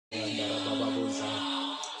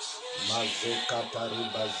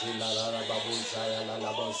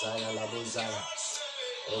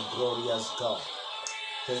Oh, glorious God.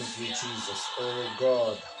 Thank you, Jesus. Oh,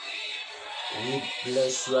 God. We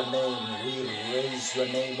bless your name. We raise your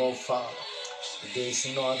name, oh Father. There is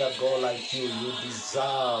no other God like you. You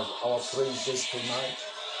deserve our praises tonight.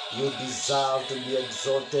 You deserve to be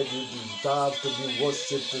exalted. You deserve to be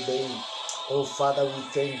worshipped today. Oh Father, we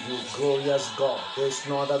thank you, glorious God. There is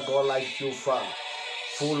no other God like you, Father.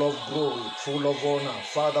 Full of glory, full of honor.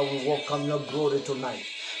 Father, we welcome your glory tonight.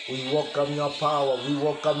 We welcome your power. We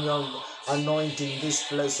welcome your anointing in this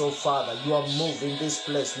place, oh Father. You are moving this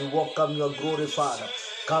place. We welcome your glory, Father.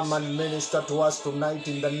 Come and minister to us tonight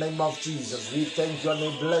in the name of Jesus. We thank you and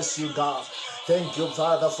we bless you, God. Thank you,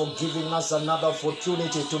 Father, for giving us another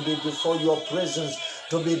opportunity to be before your presence,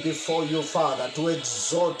 to be before you, Father, to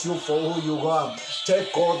exalt you for who you are.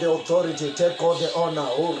 Take all the authority, take all the honor.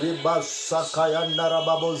 Oh, Riba Sakayanda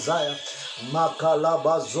Rababozaya.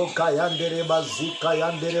 Makalabazoka Yandere Bazika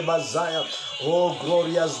Yandere Bazaya. Oh,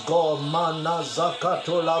 glorious God. Mana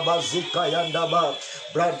Zakatola Bazika Yandaba.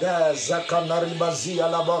 Brother Zakanaribazia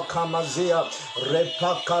Labakamazia.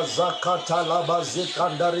 Repaka Zakata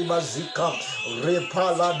Labazika Daribazika.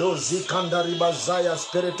 Repalado Zikandaribazaya.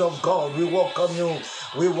 Spirit of God, we welcome you.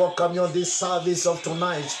 We welcome you on this service of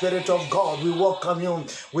tonight. Spirit of God, we welcome you.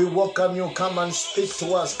 We welcome you. Come and speak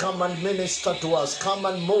to us. Come and minister to us. Come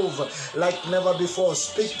and move like never before.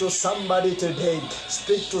 Speak to somebody today.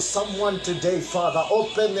 Speak to someone today, Father.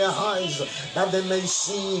 Open their eyes that they may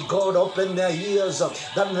see, God. Open their ears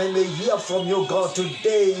that they may hear from you, God,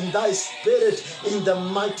 today in thy spirit, in the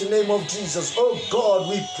mighty name of Jesus. Oh God,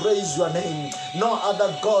 we praise your name. No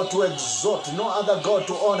other God to exalt, no other God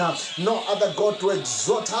to honor, no other God to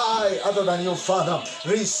exalt high other than you, Father.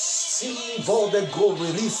 Receive all the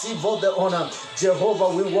glory, receive all the honor. Jehovah,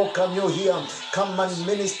 we welcome you here. Come and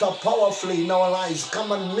minister powerfully in our lives.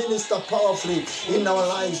 Come and minister powerfully in our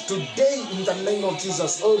lives today in the name of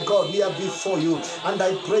Jesus. Oh God, we are before you, and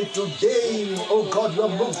I pray today, oh God, your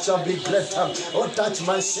move shall be greater. Oh, touch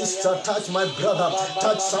my sister, touch my brother,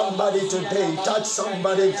 touch somebody today, touch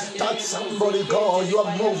somebody, God. Your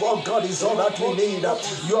move, oh God, is all that we need.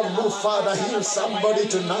 Your move, Father, heal somebody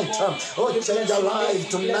tonight. Oh, change a life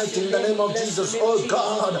tonight in the name of Jesus. Oh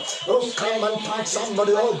God, oh come and touch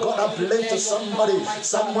somebody. Oh God, uplift somebody,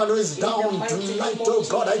 someone who is down tonight. Oh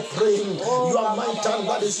God, I pray your might and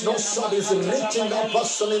that is no short is reaching that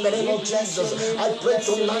person in the name of Jesus. I pray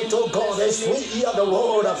tonight, oh God, as we hear the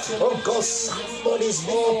word, oh God, somebody is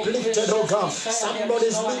being uplifted, oh God, somebody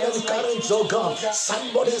is being encouraged, oh God,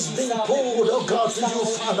 somebody is being pulled, oh God, to you,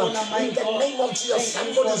 Father, in the name of Jesus.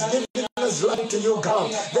 Somebody is giving his life to you,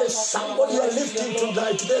 God. There's somebody you are lifting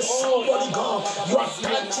tonight. There's somebody, God, you are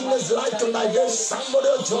touching his life tonight. There's somebody,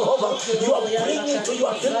 oh Jehovah, you are bringing to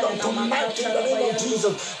your kingdom tonight in the name of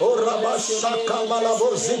Jesus. Oh Rabashaka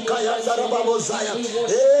Malabozika Yanda Rababozaya.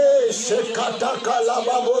 Eh Shekataka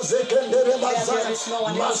Lababozekendere Bazaya.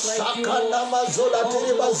 Masaka Namazola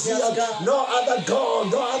Tiribazia. No other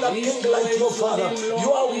God, no other king like you, Father.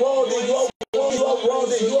 You are worthy, you are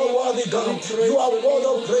worthy, you are worthy, God. You are worthy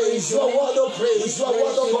of praise, you are worthy of praise, you are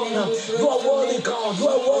worthy of honor, you are worthy, God. You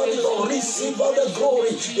are worthy, God. Receive all the glory.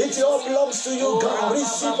 It all belongs to you, God.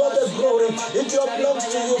 Receive all the glory. It all belongs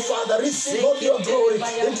to you, Father. Receive all your glory.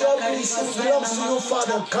 It all belongs to you,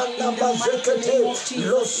 Father. Kanda Bazekete,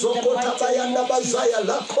 Losokota Bayanda Bazaya,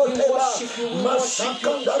 Lakoteba,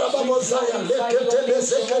 Masakanda Rababozaya, Lekete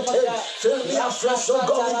Bezekete. Fill me afresh, oh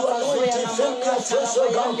God, with your anointing. Fill me afresh,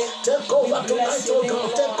 oh God. Take over tonight, oh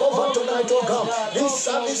God. Take over tonight, oh God. This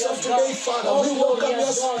service of today, Father, we welcome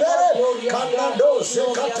your spirit. Kanado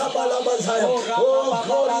Sekatabala Bazaya. Oh,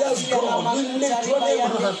 glorious God, we lift your name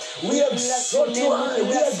high. We exalt you high.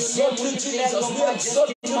 We exalt you, Jesus. We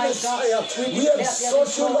exalt you, Messiah. We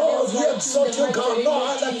exalt you, Lord. We exalt you, God. No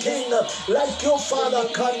other king like you, Father.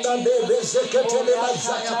 Kanda de Zekete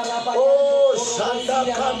Bazaya. Oh, Shanda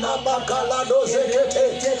Kanaba Kalado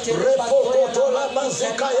Zekete. Repokoto la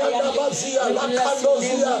Mazikaya da Bazia. La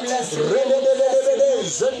Kandozia.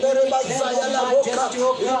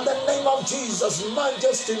 In the name of Jesus,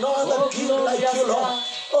 majesty, no other king like you, Lord.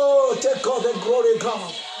 Oh, take all the glory,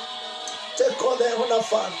 God. Take all the honor,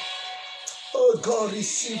 Father. Oh, God,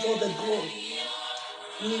 receive all the glory.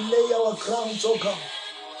 We lay our crowns, oh God,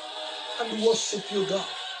 and worship you, God.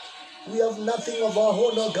 We have nothing of our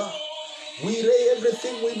own, oh God. We lay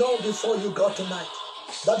everything we know before you, God, tonight.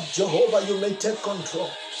 That Jehovah, you may take control.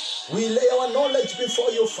 We lay our knowledge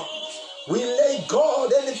before you, Father. We lay,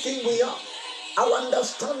 God, anything we are. Our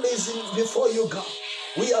understanding is before you, God.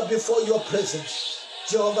 We are before your presence.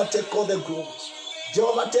 Jehovah, take all the glory.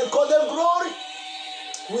 Jehovah, take all the glory.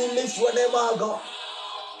 We lift your name, our God.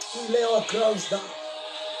 We lay our crowns down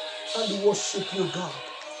and worship you, God.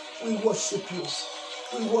 We worship you.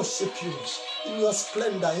 We worship you in your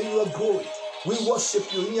splendor, in your glory. We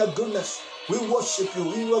worship you in your goodness. We worship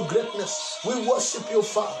you in your greatness. We worship you,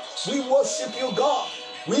 Father. We worship you, God.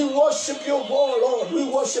 We worship you, oh Lord. We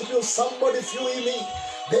worship you. Somebody feeling me.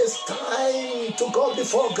 There's time to go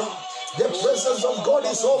before God. The presence of God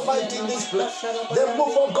is almighty in this place. The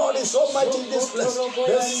move of God is almighty in this place.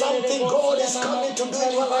 There's something God is coming to do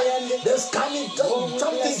in your life. There's something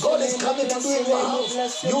God is coming to do in your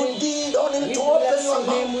house. You need only to open your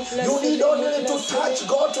mouth. You need only to touch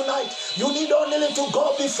God tonight. You need only to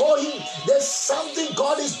go before Him. There's something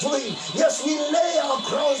God is doing. Yes, we lay our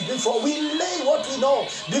crowns before. We lay what we know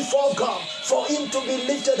before God for Him to be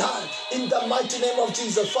lifted high in the mighty name of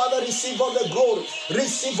Jesus. Father, receive all the glory.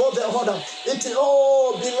 Receive all the honor. It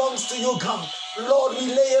all belongs to you, God. Lord, we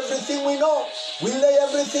lay everything we know. We lay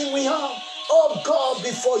everything we have, oh God,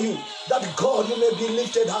 before you, that God, you may be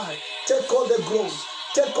lifted high. Take all the glory.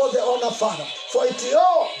 Take all the honor, Father. For it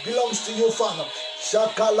all belongs to you, Father.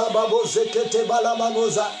 Shakalababo zekete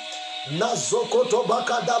balamagoza. Nazokoto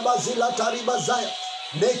bakadaba zila taribazaya.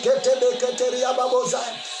 Nekete bekete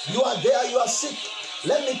riababozaya. You are there, you are sick.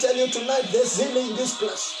 Let me tell you tonight, there's healing in this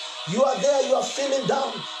place. You are there, you are feeling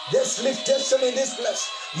down. There's liftation in this place.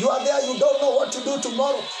 You are there, you don't know what to do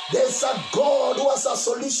tomorrow. There's a God who has a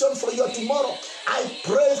solution for your tomorrow. I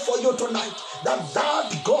pray for you tonight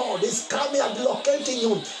that God is coming and locating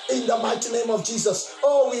you in the mighty name of Jesus.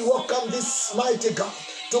 Oh, we welcome this mighty God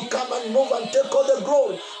to come and move and take all the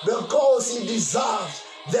glory because He deserves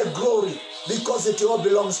the glory, because it all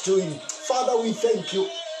belongs to Him. Father, we thank you.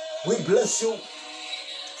 We bless you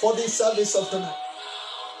for this service of tonight.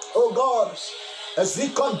 Oh God, as we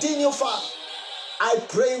continue, Father, I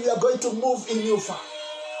pray we are going to move in you, Father.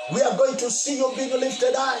 We are going to see you being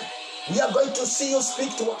lifted high. We are going to see you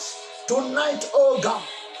speak to us. Tonight, oh God,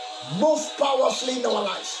 move powerfully in our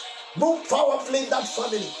lives. Move powerfully in that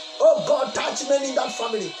family. Oh God, touch men in that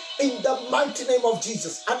family. In the mighty name of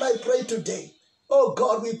Jesus. And I pray today, oh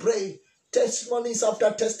God, we pray, testimonies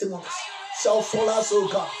after testimonies shall follow us, oh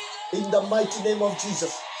God, in the mighty name of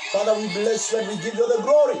Jesus. Father, we bless you and we give you the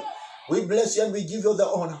glory. We bless you and we give you the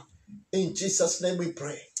honor. In Jesus' name we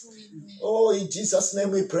pray. Oh, in Jesus'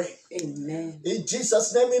 name we pray. Amen. In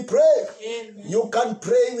Jesus' name we pray. Amen. You can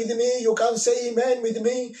pray with me. You can say amen with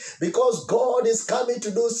me, because God is coming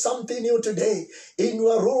to do something new today. In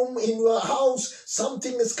your room, in your house,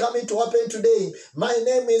 something is coming to happen today. My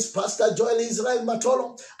name is Pastor Joel Israel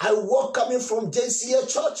Matolo. I welcome you from JCA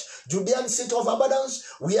Church, Judean City of Abundance.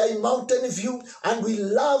 We are in Mountain View and we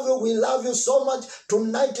love you. We love you so much.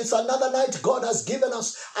 Tonight is another night God has given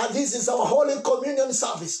us, and this is our Holy Communion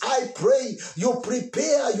service. I pray you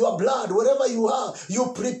prepare your blood wherever you are.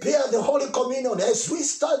 You prepare the Holy Communion. As we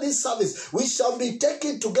start this service, we shall be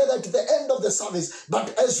taken together to the end of the service.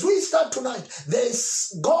 But as we start tonight,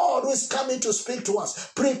 there's God who is coming to speak to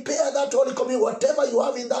us. Prepare that Holy Communion. Whatever you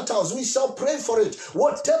have in that house, we shall pray for it.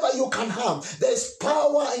 Whatever you can have, there's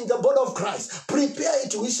power in the body of Christ. Prepare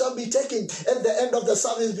it. We shall be taken at the end of the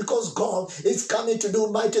service, because God is coming to do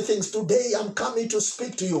mighty things. Today, I'm coming to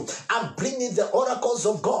speak to you. I'm bringing the oracles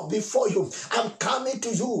of God before you. I'm coming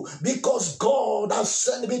to you because God has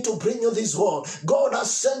sent me to bring you this word. God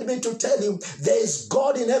has sent me to tell you there is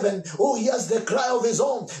God in heaven who hears the cry of his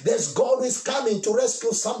own. There's God who is coming to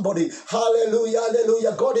rescue somebody. Hallelujah,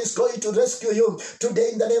 hallelujah. God is going to rescue you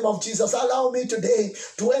today in the name of Jesus. Allow me today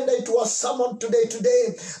to enter into a sermon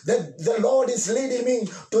today. The Lord is leading me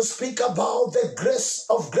to speak about the grace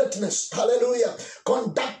of greatness. Hallelujah.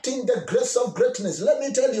 Conducting the grace of greatness. Let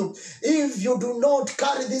me tell you, if you do not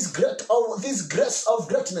carry this grace of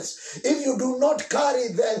greatness, if you do not carry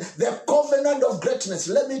the covenant of greatness,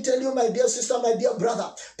 let me tell you, my dear sister, my dear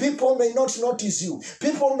brother, people may not notice you.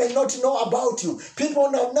 People may not know about you. People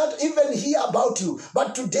may not even hear about you.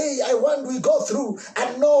 But today, we go through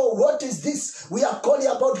and know what is this we are calling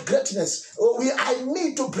about greatness. I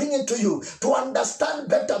need to bring it to you to understand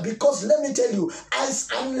better, because let me tell you,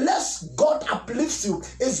 unless God uplifts you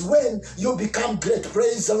is when you become great.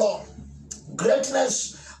 Praise the Lord.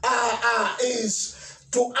 Greatness is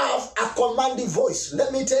to have a commanding voice.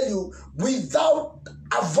 Let me tell you, without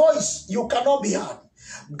a voice, you cannot be heard.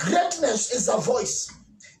 Greatness is a voice.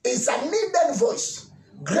 It's a needed voice.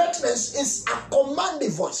 Greatness is a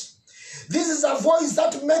commanding voice. This is a voice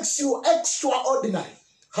that makes you extraordinary.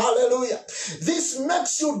 Hallelujah. This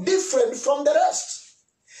makes you different from the rest.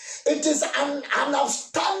 It is an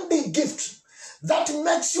outstanding gift that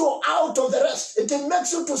makes you out of the rest. It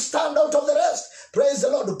makes you to stand out of the rest. Praise the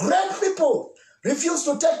Lord. Great people refuse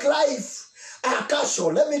to take life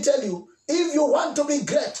Akasho, let me tell you, if you want to be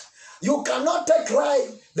great, you cannot take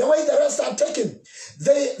life the way the rest are taking.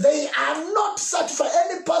 They are not satisfied.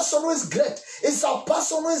 Any person who is great is a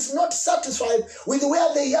person who is not satisfied with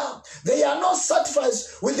where they are. They are not satisfied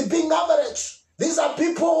with being average. These are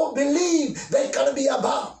people who believe they can be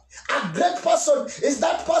above. A great person is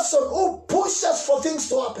that person who pushes for things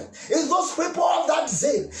to happen. It's those people of that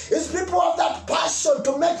zeal. It's people of that passion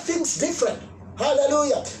to make things different.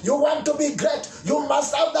 Hallelujah. You want to be great, you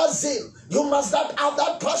must have that zeal. You must have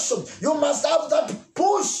that passion. You must have that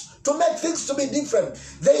push to make things to be different.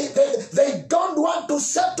 They don't want to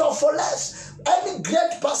settle for less. Any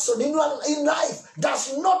great person in life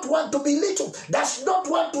does not want to be little, does not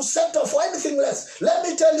want to settle for anything less. Let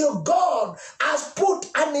me tell you, God has put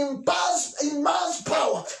an immense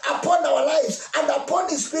power upon our lives and upon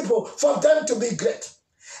his people for them to be great.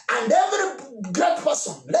 And every great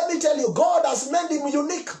person, let me tell you, God has made him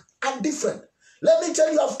unique and different. Let me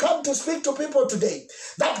tell you, I've come to speak to people today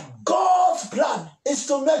that God's plan is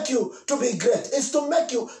to make you to be great, is to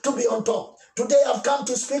make you to be on top. Today I've come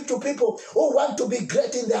to speak to people who want to be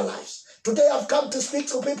great in their lives. Today I've come to speak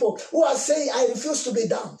to people who are saying, I refuse to be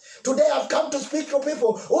down. Today I've come to speak to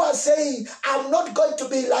people who are saying, I'm not going to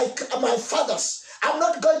be like my fathers. I'm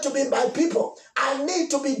not going to be my people. I need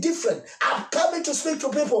to be different. I'm coming to speak to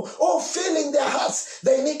people who feel in their hearts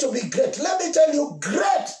they need to be great. Let me tell you,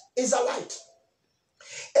 great is a light.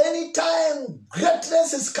 Anytime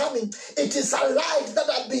greatness is coming, it is a light that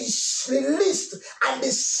has been released and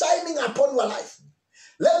is shining upon your life.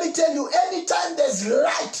 Let me tell you, anytime there's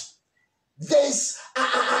light, there's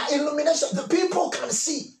illumination. The people can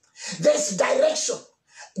see. There's direction.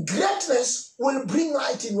 Greatness will bring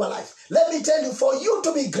light in your life. Let me tell you, for you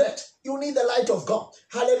to be great, you need the light of God.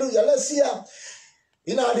 Hallelujah. Let's see.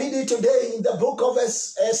 Read it today in the book of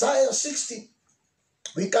Isaiah 60.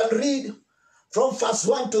 We can read from verse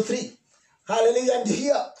 1 to 3. Hallelujah. And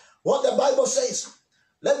hear what the Bible says.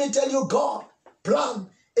 Let me tell you, God plan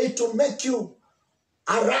is to make you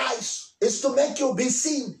arise, is to make you be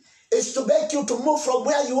seen, is to make you to move from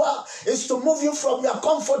where you are, is to move you from your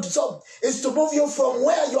comfort zone, is to move you from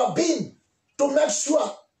where you have been, to make sure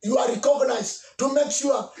you are recognized, to make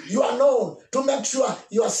sure you are known, to make sure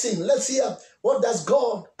you are seen. Let's hear what does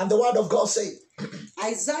God and the word of God say.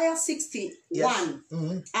 Isaiah 61.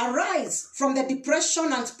 Yes. Arise from the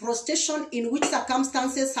depression and prostration in which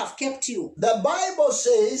circumstances have kept you. The Bible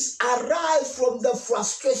says, arise from the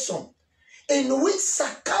frustration in which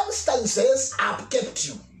circumstances have kept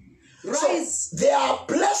you. Rise. So, there are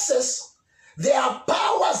places, there are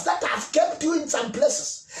powers that have kept you in some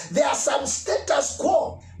places. There are some status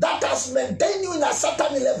quo that has maintained you in a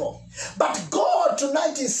certain level. But God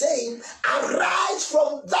tonight is saying, arise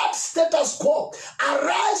from that status quo.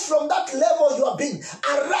 Arise from that level you have been.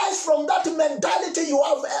 Arise from that mentality you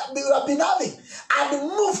have been having. And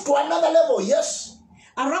move to another level. Yes.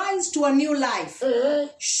 Arise to a new life.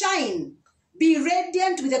 Shine. Be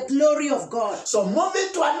radiant with the glory of God. So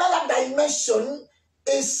moving to another dimension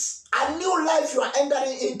is a new life you are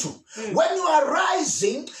entering into. When you are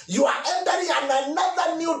rising, you are entering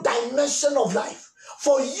another new dimension of life.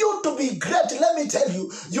 For you to be great, let me tell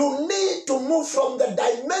you, you need to move from the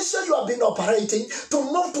dimension you have been operating to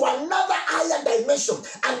move to another higher dimension.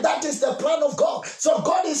 And that is the plan of God. So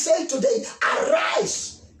God is saying today,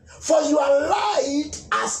 arise. For your light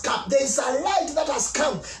has come. There is a light that has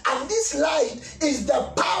come. And this light is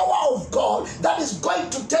the power of God that is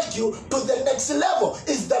going to take you to the next level.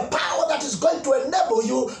 It's the power that is going to enable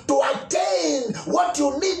you to attain what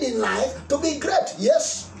you need in life to be great.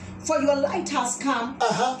 Yes. For your light has come,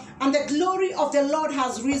 and the glory of the Lord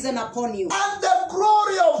has risen upon you. And the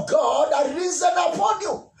glory of God has risen upon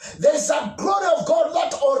you. There's a glory of God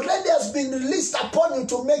that already has been released upon you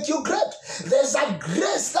to make you great. There's a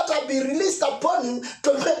grace that has been released upon you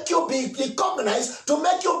to make you be recognized, to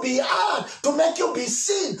make you be heard, to make you be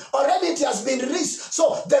seen. Already it has been released.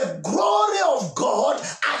 So the glory of God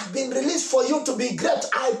has been released for you to be great.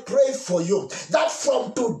 I pray for you that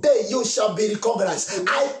from today you shall be recognized.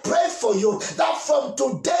 I pray for you that from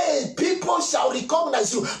today people shall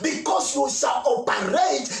recognize you because you shall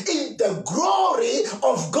operate in the glory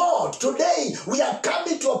of God. Today we are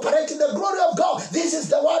coming to operate in the glory of God. This is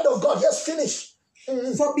the word of God. Yes, finish.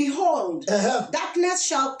 For behold, darkness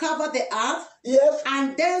shall cover the earth, Yes.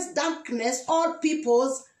 and dense darkness all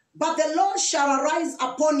peoples, but the Lord shall arise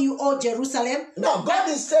upon you, O Jerusalem. Now God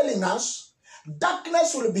is telling us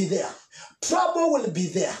darkness will be there, trouble will be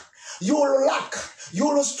there, You will lack. You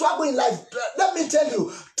will struggle in life. Let me tell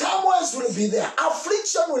you, turmoils will be there.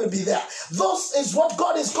 Affliction will be there. Those is what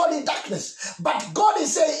God is calling darkness. But God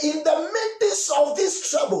is saying, in the midst of this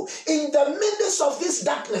trouble, in the midst of this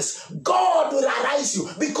darkness, God will arise you,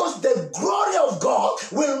 because the glory of God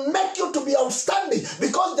will make you to be outstanding,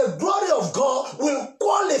 because the glory of God will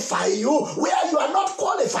qualify you where you are not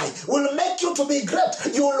qualified, will make you to be great.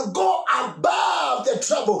 You will go above the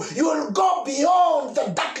trouble. You will go beyond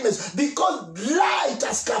the darkness, because light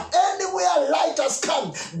has come. Anywhere light has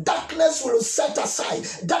come, darkness will set aside.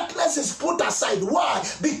 Darkness is put aside. Why?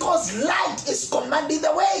 Because light is commanding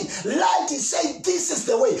the way. Light is saying, this is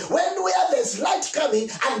the way. Where there's light coming,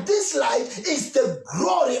 and this light is the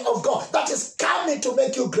glory of God that is coming to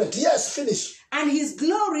make you great. Yes, finish. And his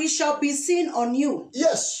glory shall be seen on you.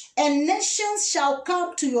 Yes. And nations shall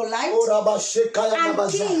come to your light,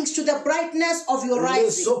 and kings to the brightness of your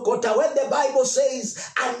rising. When the Bible says,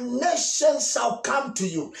 and nations shall come to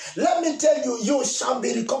you, let me tell you, you shall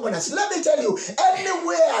be recognized. Let me tell you,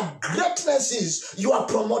 anywhere greatness is, you are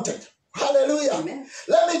promoted. Hallelujah. Amen.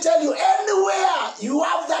 Let me tell you, anywhere you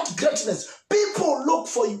have that greatness, people look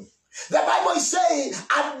for you. The Bible is saying,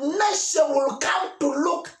 a nation will come to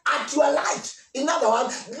look at your light. In other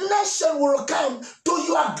words, nation will come to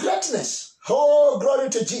your greatness. Oh, glory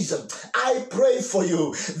to Jesus. I pray for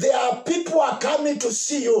you. There are people who are coming to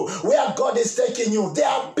see you where God is taking you. There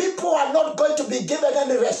are people who are not going to be given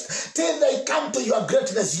any rest till they come to your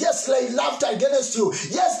greatness. Yes, they laughed against you.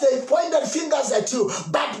 Yes, they pointed fingers at you.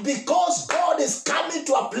 But because God is coming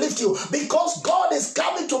to uplift you, because God is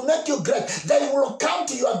coming to make you great, they will come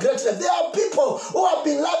to your greatness. There are people who have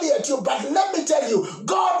been laughing at you, but let me tell you,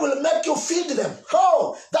 God will make you feed them.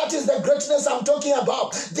 Oh, that is the greatness I'm talking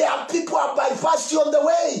about. There are people who bypassed you on the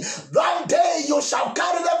way. One day you shall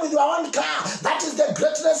carry them with your own car. That is the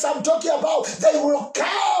greatness I'm talking about. They will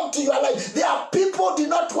come to your life. There are people who do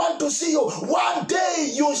not want to see you. One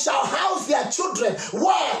day you shall house their children.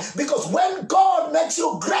 Why? Because when God makes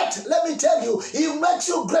you great, let me tell you, he makes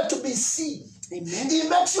you great to be seen. Amen. He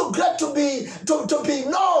makes you great to be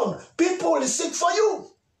known. People will seek for you.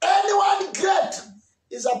 Anyone great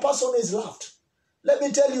is a person who is loved. Let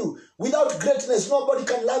me tell you, without greatness, nobody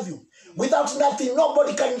can love you. Without nothing,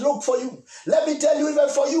 nobody can look for you. Let me tell you, even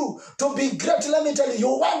for you to be great, let me tell you, you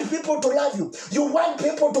want people to love you. You want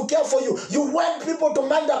people to care for you. You want people to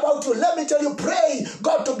mind about you. Let me tell you, pray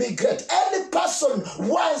God to be great. Any person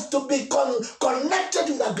wants to be connected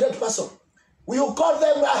with a great person. You call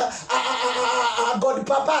them God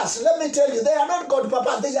papas. Let me tell you, they are not God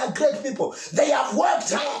papas. They are great people. They have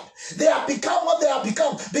worked hard. They have become what they have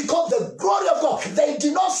become because the glory of God. They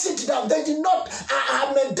did not sit down. They did not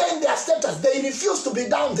maintain their status. They refused to be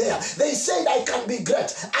down there. They said, I can be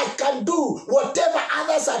great. I can do whatever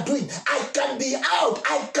others are doing. I can be out.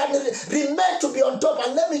 I can remain to be on top.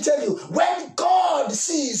 And let me tell you, when God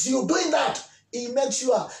sees you doing that, he makes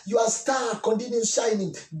your star continue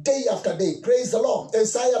shining day after day. Praise the Lord.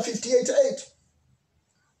 Isaiah 58:8.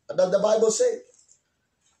 And then the Bible says,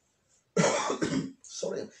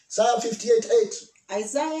 sorry, Isaiah 58:8.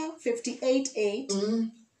 Isaiah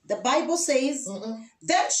 58:8. The Bible says,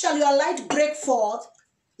 then shall your light break forth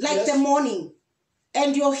like the morning,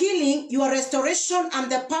 and your healing, your restoration, and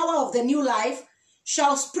the power of the new life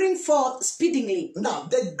shall spring forth speedily. Now,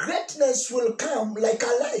 the greatness will come like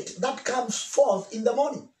a light that comes forth in the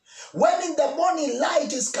morning. When in the morning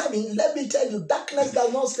light is coming, let me tell you, darkness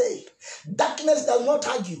does not stay. Darkness does not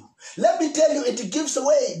argue. Let me tell you, it gives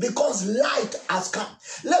away because light has come.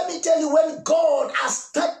 Let me tell you, when God has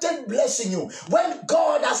started blessing you, when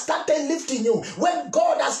God has started lifting you, when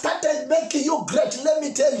God has started making you great, let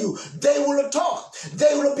me tell you, they will talk.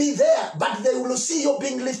 They will be there, but they will see you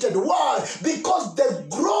being lifted. Why? Because the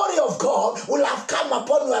glory of God will have come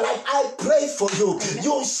upon your life. I pray for you.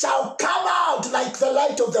 You shall come out like the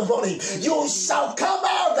light of the morning. You shall come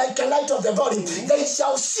out like the light of the morning. They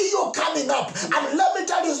shall see you coming up. And let me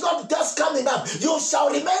tell you, it's not just coming up. You shall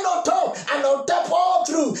remain on top and on top all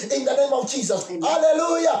through in the name of Jesus. Amen.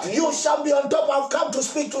 Hallelujah. Amen. You shall be on top. I've come to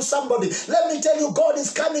speak to somebody. Let me tell you, God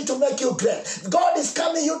is coming to make you great. God is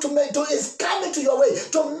coming is coming to your way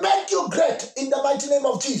to make you great in the mighty name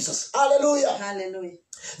of Jesus. Hallelujah. Hallelujah.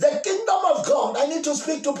 The kingdom of God, I need to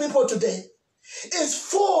speak to people today, is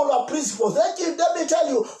full of principles. Let me tell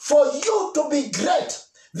you, for you to be great,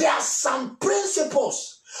 there are some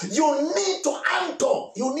principles you need to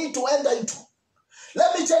enter. You need to enter into.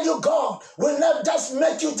 Let me tell you, God will not just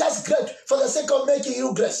make you just great for the sake of making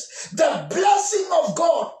you great. The blessing of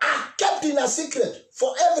God are kept in a secret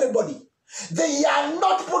for everybody. They are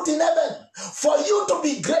not put in heaven. For you to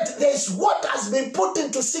be great, there is what has been put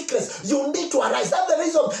into secrets. You need to arise. That's the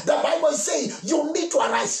reason the Bible is saying you need to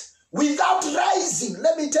arise. Without rising,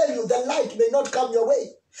 let me tell you, the light may not come your way.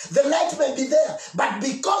 The light may be there, but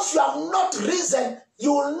because you have not risen,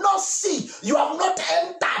 you will not see. You have not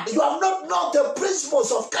entered. You have not known the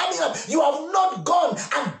principles of coming up. You have not gone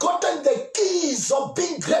and gotten the keys of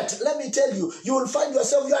being great. Let me tell you, you will find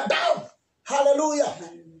yourself, you are down. Hallelujah.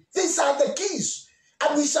 These are the keys,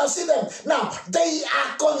 and we shall see them. Now, they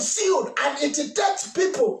are concealed, and it takes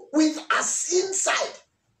people with us inside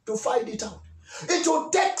to find it out. It will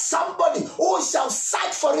take somebody who shall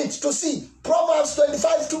search for it to see. Proverbs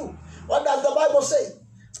 25:2. What does the Bible say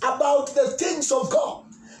about the things of God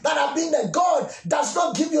that have been there? God does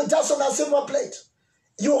not give you just on a silver plate.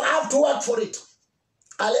 You have to work for it.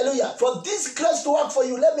 Hallelujah. For this grace to work for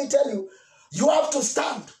you, let me tell you, you have to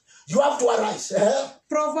stand. You have to arise.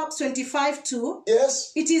 Proverbs 25:2.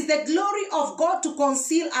 Yes. It is the glory of God to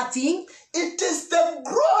conceal a thing. It is the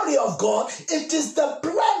glory of God. It is the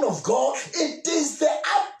plan of God. It is the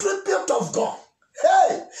attribute of God.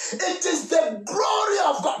 Hey, it is the glory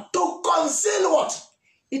of God to conceal what?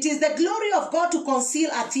 It is the glory of God to conceal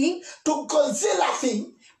a thing. To conceal a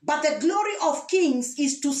thing. But the glory of kings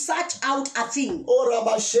is to search out a thing. The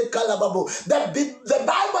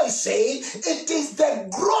Bible is saying it is the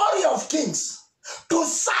glory of kings to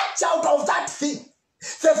search out of that thing.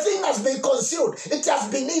 The thing has been concealed. It has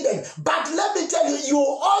been hidden. But let me tell you, you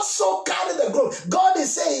also carry the glory. God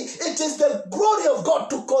is saying it is the glory of God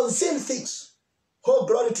to conceal things. Oh,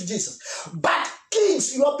 glory to Jesus. But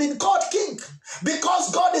kings, you have been called king because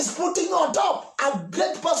God is putting you on top. A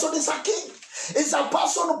great person is a king. It's a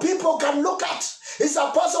person people can look at. It's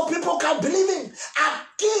a person people can believe in. A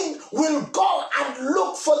king will go and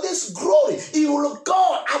look for this glory. He will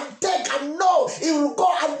go and take and know. He will go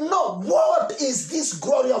and know what is this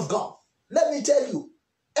glory of God. Let me tell you,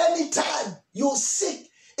 anytime you seek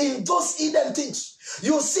in those hidden things,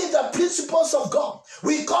 you see the principles of God.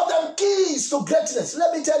 We call them keys to greatness.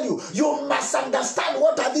 Let me tell you, you must understand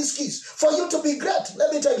what are these keys for you to be great.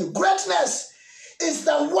 Let me tell you, greatness is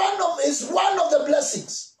one of the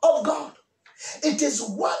blessings of God. It is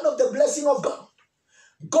one of the blessings of God.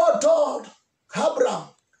 God told Abraham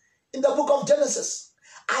in the book of Genesis,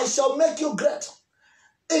 I shall make you great.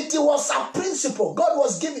 It was a principle God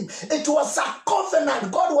was giving. It was a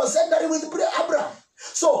covenant God was entering with Abraham.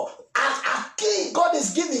 So, a key God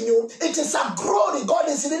is giving you, it is a glory God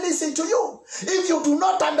is releasing to you. If you do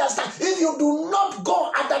not understand, if you do not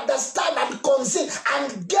go and understand and consider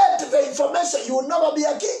and get the information, you will never be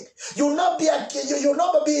a king. You will not be a king. You will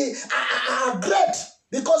never be a great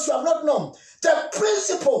because you have not known. The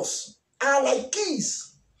principles are like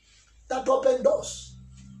keys that open doors.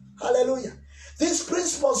 Hallelujah. These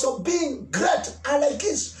principles of being great are like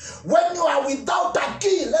keys. When you are without a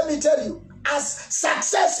key, let me tell you, as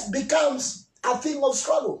success becomes a thing of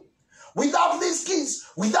struggle. Without these keys,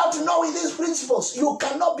 without knowing these principles, you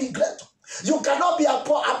cannot be great. You cannot be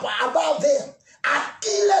above them. A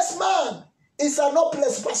keyless man is an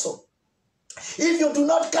hopeless person. If you do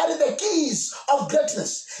not carry the keys of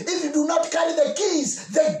greatness, if you do not carry the keys,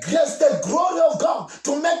 the grace, the glory of God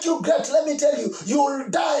to make you great, let me tell you, you will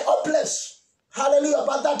die hopeless. Hallelujah,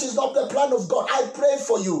 but that is not the plan of God. I pray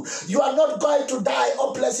for you. You are not going to die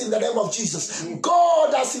hopeless in the name of Jesus.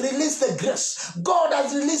 God has released the grace. God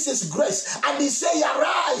has released his grace. And he say,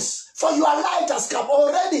 arise, for your light has come.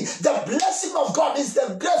 Already, the blessing of God is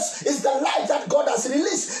the grace, is the light that God has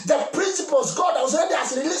released. The principles God already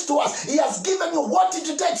has released to us. He has given you what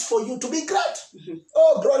it takes for you to be great.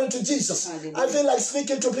 Oh, glory to Jesus. Hallelujah. I feel like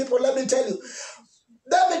speaking to people. Let me tell you.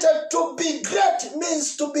 To be great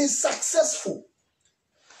means to be successful,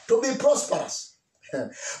 to be prosperous.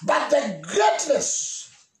 But the greatness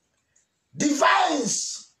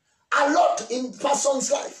defines a lot in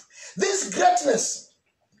person's life. This greatness,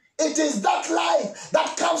 it is that life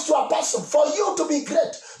that comes to a person. For you to be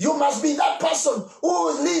great, you must be that person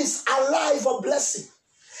who lives a life of blessing,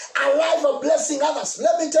 a life of blessing others.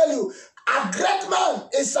 Let me tell you, a great man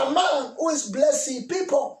is a man who is blessing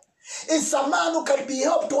people. It's a man who can be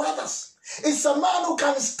help to others. It's a man who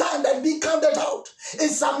can stand and be counted out.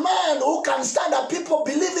 It's a man who can stand and people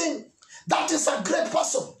believing. That is a great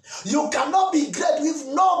person. You cannot be great if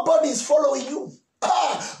nobody is following you.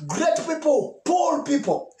 Great people pull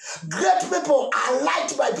people. Great people are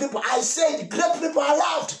liked by people. I said great people are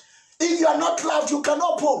loved. If you are not loved, you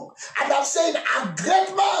cannot pull. And I've said a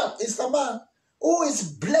great man is the man who is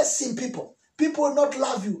blessing people. People will not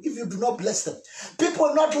love you if you do not bless them. People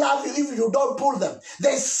will not love you if you don't pull them.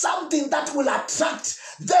 There's something that will attract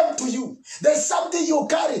them to you. There's something you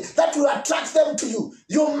carry that will attract them to you.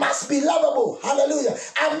 You must be lovable. Hallelujah.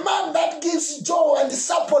 A man that gives joy and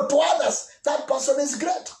support to others, that person is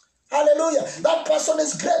great. Hallelujah. That person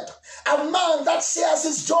is great. A man that shares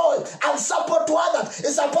his joy and support to others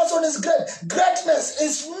is a person is great. Greatness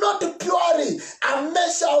is not purely a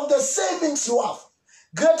measure of the savings you have.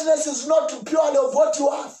 Greatness is not purely of what you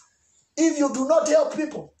have. If you do not help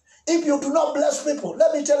people, if you do not bless people,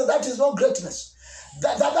 let me tell you, that is not greatness.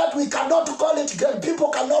 That we cannot call it great. People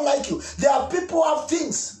cannot like you. There are people who have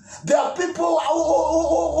things. There are people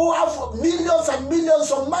who have millions and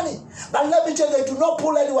millions of money. But let me tell you, they do not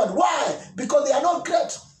pull anyone. Why? Because they are not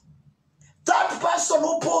great. That person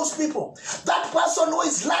who pulls people, that person who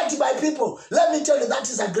is liked by people, let me tell you, that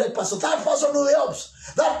is a great person. That person who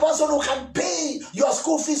helps, that person who can pay your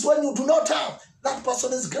school fees when you do not have, that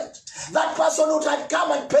person is great. That person who can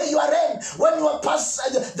come and pay your rent when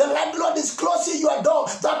the landlord is closing your door,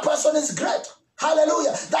 that person is great.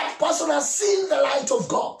 Hallelujah. That person has seen the light of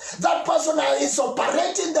God. That person is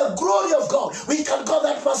operating the glory of God. We can call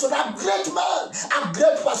that person a great man, a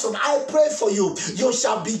great person. I pray for you. You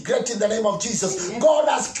shall be great in the name of Jesus. Amen. God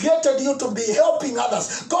has created you to be helping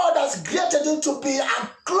others. God has created you to be a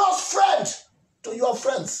close friend to your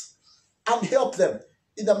friends and help them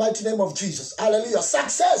in the mighty name of Jesus. Hallelujah.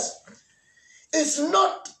 Success is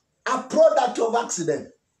not a product of accident.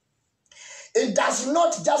 It does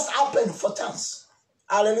not just happen for chance.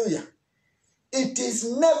 Hallelujah. It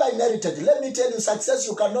is never inherited. Let me tell you, success,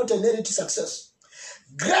 you cannot inherit success.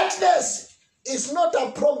 Greatness is not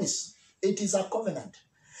a promise. It is a covenant.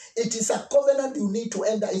 It is a covenant you need to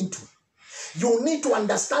enter into. You need to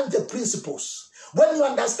understand the principles. When you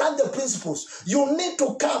understand the principles, you need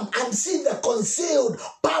to come and see the concealed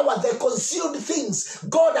power, the concealed things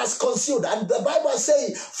God has concealed. And the Bible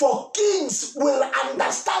says, for kings will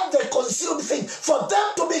understand the concealed thing. For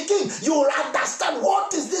them to be king, you will understand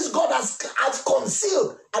what is this God has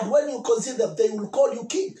concealed. And when you conceal them, they will call you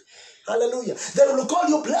king. Hallelujah. They will call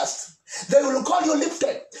you blessed. They will call you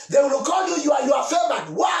lifted. They will call you are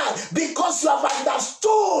favored. Why? Because you have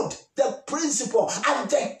understood the principle and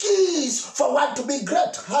the keys for one to be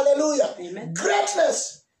great. Hallelujah. Amen.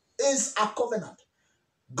 Greatness is a covenant.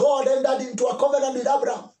 God entered into a covenant with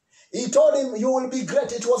Abraham. He told him, you will be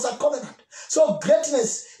great. It was a covenant. So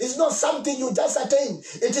greatness is not something you just attain.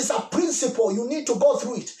 It is a principle. You need to go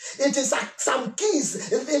through it. It is some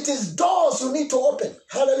keys. It is doors you need to open.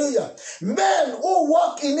 Hallelujah. Men who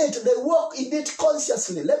walk in it, they walk in it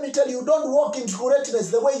consciously. Let me tell you, don't walk into greatness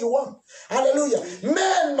the way you want. Hallelujah.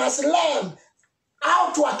 Men must learn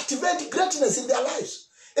how to activate greatness in their lives.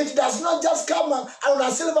 It does not just come on a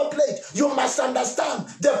silver plate. You must understand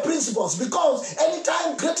the principles, because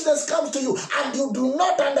anytime greatness comes to you and you do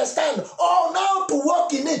not understand now to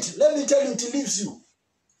walk in it, let me tell you, it leaves you.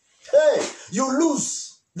 Hey, you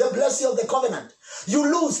lose the blessing of the covenant. You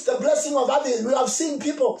lose the blessing of others. We have seen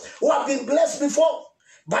people who have been blessed before,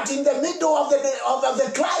 but in the middle of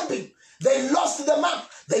the climbing, they lost the map.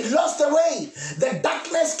 They lost the way. The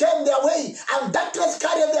darkness came their way, and darkness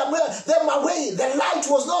carried them away. The light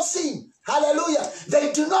was not seen. Hallelujah.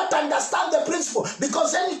 They do not understand the principle,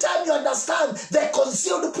 because anytime you understand the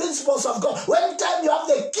concealed principles of God, anytime you have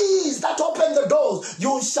the keys that open the doors,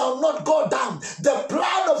 you shall not go down. The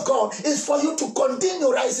plan of God is for you to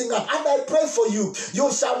continue rising up. And I pray for you,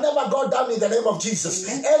 you shall never go down in the name of Jesus.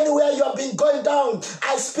 Anywhere you have been going down,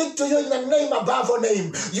 I speak to you in the name above all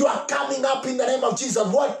name. You are coming up in the name of Jesus.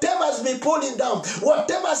 Whatever has been pulling down,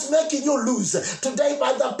 whatever is making you lose, today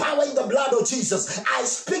by the power in the blood of Jesus, I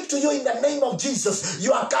speak to you in the name of Jesus.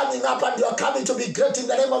 You are coming up and you are coming to be great in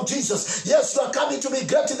the name of Jesus. Yes, you are coming to be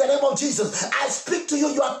great in the name of Jesus. I speak to you,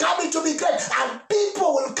 you are coming to be great, and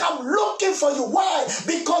people will come looking for you. Why?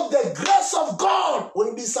 Because the grace of God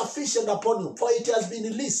will be sufficient upon you, for it has been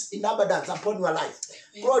released in abundance upon your life.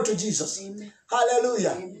 Amen. Glory to Jesus. Amen.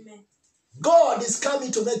 Hallelujah. Amen. God is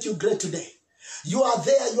coming to make you great today. You are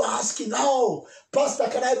there, you are asking, oh, Pastor,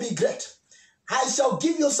 can I be great? I shall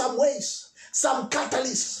give you some ways, some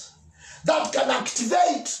catalysts that can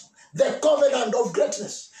activate the covenant of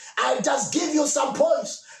greatness. I'll just give you some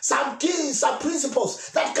points, some keys, some principles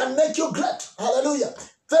that can make you great. Hallelujah.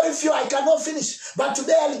 Very few I cannot finish, but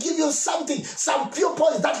today I'll give you something, some few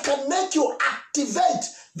points that can make you activate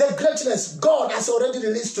the greatness God has already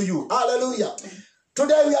released to you. Hallelujah.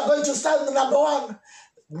 Today we are going to start with number one.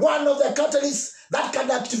 One of the catalysts that can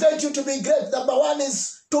activate you to be great. Number one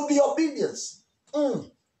is to be obedience.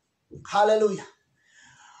 Hallelujah.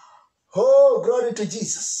 Oh, glory to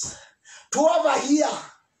Jesus. To overhear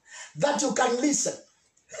that you can listen.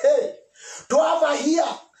 Hey, to have a ear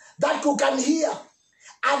that you can hear,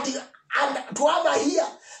 and to have a ear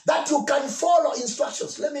that you can follow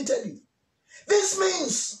instructions. Let me tell you, this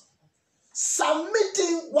means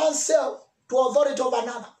submitting oneself to authority of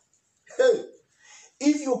another. Hey,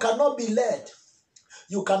 if you cannot be led,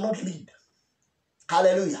 you cannot lead.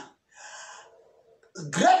 Hallelujah.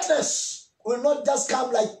 Greatness will not just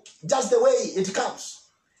come like just the way it comes.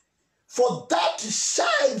 For that to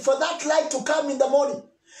shine, for that light to come in the morning,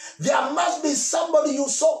 there must be somebody you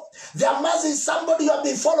saw. There must be somebody you have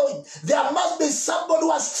been following. There must be somebody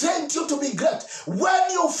who has trained you to be great.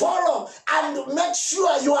 When you follow and make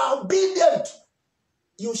sure you are obedient,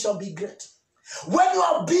 you shall be great. When you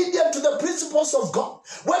are obedient to the principles of God,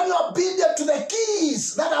 when you are obedient to the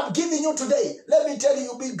keys that I'm giving you today, let me tell you,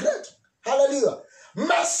 you'll be great. Hallelujah.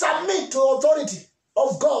 Must submit to authority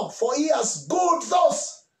of God, for he has good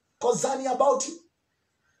thoughts concerning about you.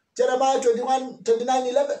 Jeremiah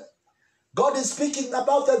 29:11. God is speaking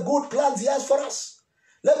about the good plans he has for us.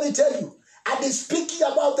 Let me tell you, and he's speaking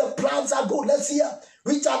about the plans are good. Let's hear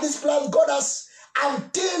which are these plans God has,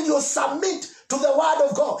 until you submit to the word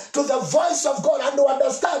of God, to the voice of God, and to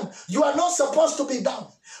understand you are not supposed to be down.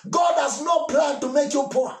 God has no plan to make you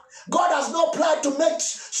poor. God has no plan to make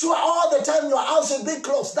sure all the time your house will be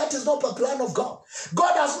closed. That is not the plan of God.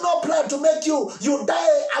 God has no plan to make you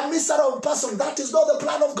die a miserable person. That is not the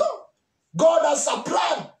plan of God. God has a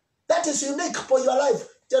plan that is unique for your life.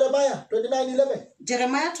 Jeremiah 29:11.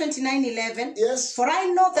 Jeremiah 29:11. Yes. For I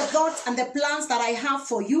know the thoughts and the plans that I have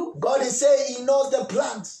for you. God is saying he knows the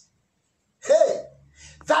plans. Hey,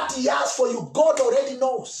 that he has for you, God already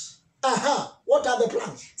knows. What are the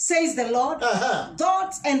plans? Says the Lord.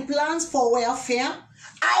 Thoughts and plans for welfare.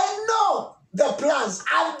 I know the plans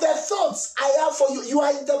and the thoughts I have for you. You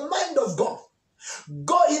are in the mind of God.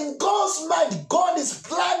 God, in God's mind, God's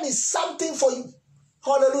plan is something for you.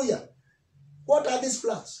 Hallelujah. What are these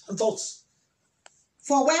plans and thoughts?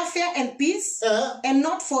 For welfare and peace, and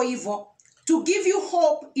not for evil, to give you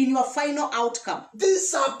hope in your final outcome.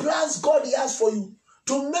 These are plans God has for you,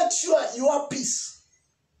 to make sure you have peace,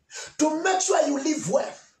 to make sure you live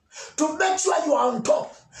well, to make sure you are on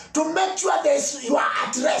top, to make sure you are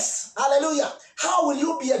at rest. Hallelujah. How will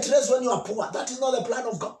you be at rest when you are poor? That is not the plan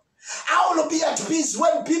of God. How will you be at peace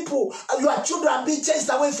when your children are being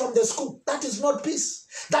chased away from the school? That is not peace.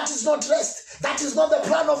 That is not rest. That is not the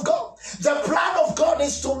plan of God. The plan of God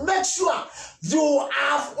is to make sure you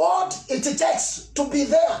have what it takes to be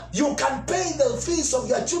there. You can pay the fees of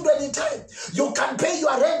your children in time. You can pay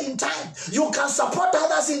your rent in time. You can support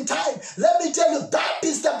others in time. Let me tell you, that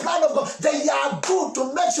is the plan of God. They are good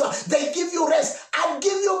to make sure they give you rest and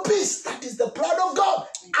give you peace. That is the plan of God.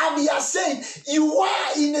 And he has said, you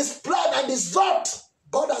are in his plan and his thought.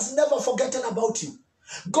 God has never forgotten about you.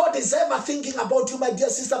 God is ever thinking about you, my dear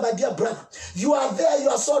sister, my dear brother. You are there, you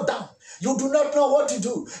are so down. You do not know what to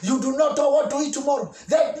do. You do not know what to eat tomorrow.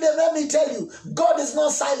 Let me tell you, God is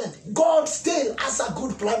not silent. God still has a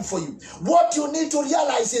good plan for you. What you need to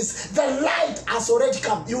realize is the light has already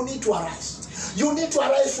come. You need to arise. You need to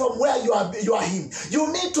arise from where you are in.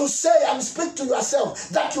 You need to say and speak to yourself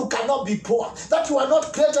that you cannot be poor, that you are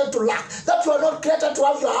not created to lack, that you are not created to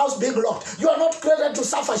have your house being locked. You are not created to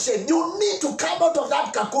suffer shame. You need to come out of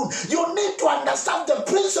that cocoon. You need to understand the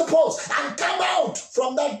principles and come out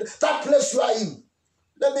from that place you are in.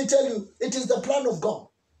 Let me tell you, it is the plan of God.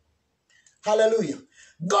 Hallelujah.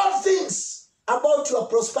 God thinks about your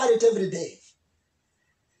prosperity every day.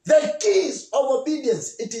 The keys of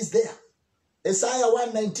obedience, it is there. Isaiah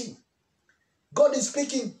 1:19. God is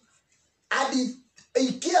speaking and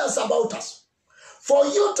he cares about us. For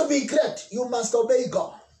you to be great, you must obey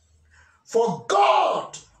God. For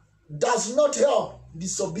God does not help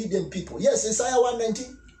disobedient people. Yes, Isaiah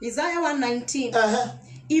 1:19. Isaiah 1:19.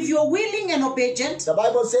 If you're willing and obedient, the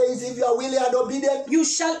Bible says, if you are willing and obedient, you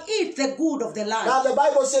shall eat the good of the land. Now the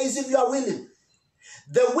Bible says, if you are willing,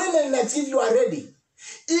 the willingness, if you are ready.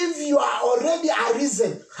 If you are already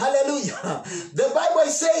arisen, hallelujah. The Bible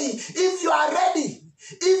is saying, if you are ready,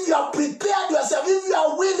 if you are prepared yourself, if you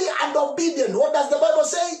are willing and obedient, what does the Bible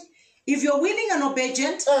say? If you're willing and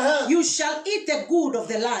obedient, you shall eat the good of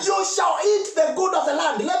the land. You shall eat the good of the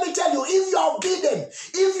land. Let me tell you, if you are obedient,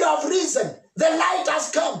 if you have risen, the light has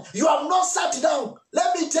come. You have not sat down.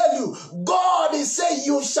 Let me tell you, God is saying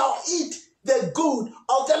you shall eat the good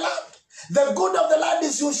of the land. The good of the land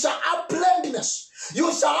is you shall have plentiness.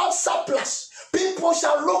 You shall have surplus. People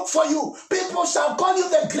shall look for you. People shall call you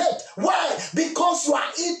the great. Why? Because you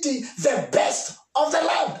are eating the best of the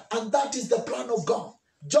land. And that is the plan of God.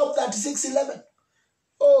 Job 36:11.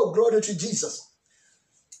 Oh, glory to Jesus.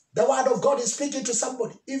 The word of God is speaking to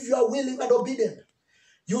somebody. If you are willing and obedient,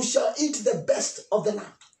 you shall eat the best of the land.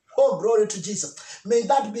 Oh, glory to Jesus. May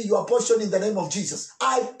that be your portion in the name of Jesus.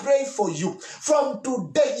 I pray for you. From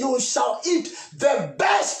today, you shall eat the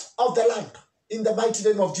best of the land in the mighty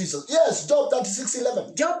name of Jesus. Yes, Job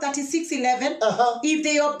 36:11. Job 36:11. If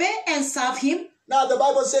they obey and serve him. Now the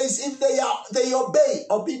Bible says if they obey,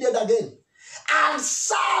 obedient again, and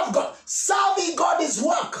serve God. Serving God is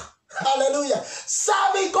work. Hallelujah.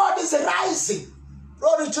 Serving God is rising.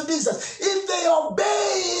 Glory to Jesus. If they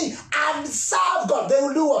obey and serve God, they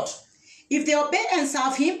will do what? If they obey and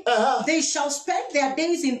serve him, they shall spend their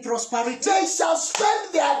days in prosperity. They shall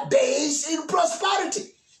spend their days in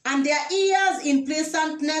prosperity. And their years in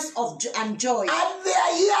pleasantness and joy. And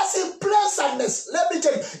their years in pleasantness. Let me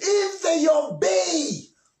tell you, if they obey,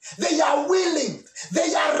 they are willing,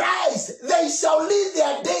 they arise, they shall live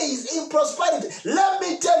their days in prosperity. Let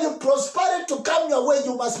me tell you, prosperity to come your way,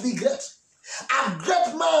 you must be great. A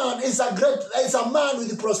great man is a man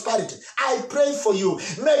with prosperity. I pray for you.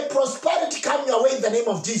 May prosperity come your way in the name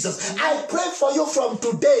of Jesus. I pray for you from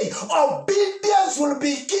today. Obedience will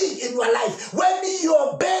be key in your life. When you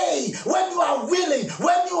obey, when you are willing,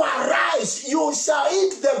 when you arise, you shall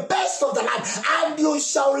eat the best of the land and you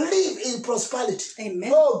shall live in prosperity.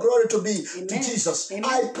 Amen. Oh, glory to Jesus. Amen.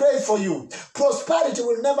 I pray for you. Prosperity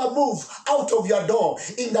will never move out of your door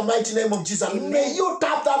in the mighty name of Jesus. Amen. May you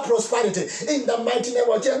tap that prosperity in the mighty name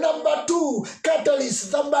of Jesus. Number 2,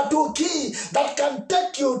 catalyst, number 2 key that can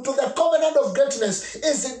take you to the covenant of greatness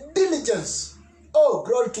is diligence. Oh,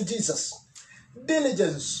 glory to Jesus.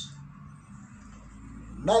 Diligence.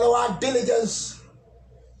 Another word, diligence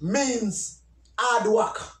means hard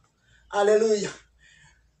work. Hallelujah.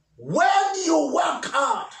 When you work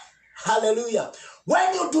hard, hallelujah,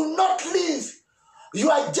 when you do not leave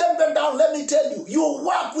your jumping down, let me tell you, you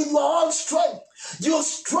work with your own strength. You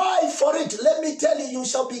strive for it. Let me tell you, you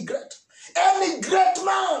shall be great. Any great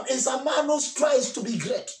man is a man who strives to be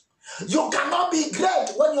great. You cannot be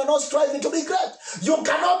great when you're not striving to be great. You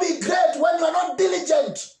cannot be great when you're not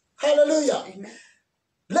diligent. Hallelujah. Amen.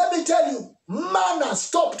 Let me tell you, manna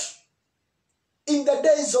stopped in the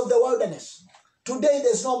days of the wilderness. Today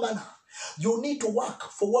there's no manna. You need to work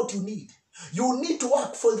for what you need. You need to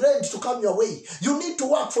work for rent to come your way. You need to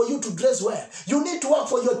work for you to dress well. You need to work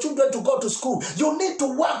for your children to go to school. You need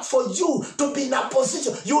to work for you to be in a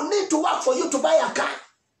position. You need to work for you to buy a car.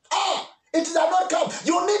 It does not come.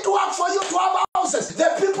 You need to work for you to have houses.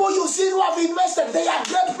 The people you see who have invested, they are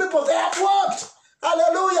great people. They have worked.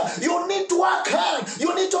 Hallelujah. You need to work hard.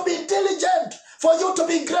 You need to be diligent. For you to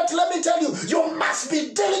be great, let me tell you, you must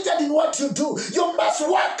be diligent in what you do. You must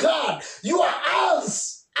work hard. Your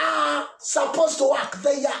hands are supposed to work.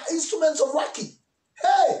 They are instruments of working.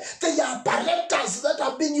 Hey, they are apparatus that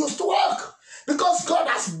have been used to work. Because God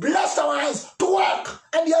has blessed our hands to work.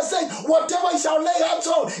 And he has said, whatever you shall lay hands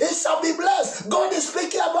on, it shall be blessed. God is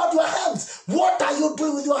speaking about your hands. What are you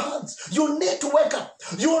doing with your hands? You need to wake up.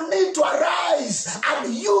 You need to arise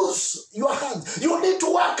and use your hands. You need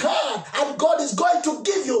to work hard. And God is going to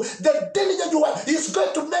give you the diligence you want. He's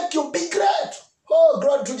going to make you be great. Oh,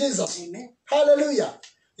 glory to Jesus. Amen. Hallelujah.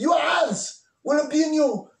 Your hands will bring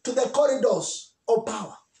you to the corridors of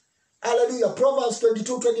power. Hallelujah. Proverbs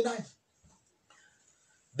 22:29.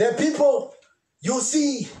 The people you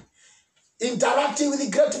see interacting with the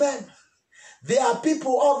great men, they are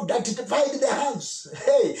people that divide their hands.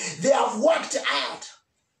 Hey, they have worked hard.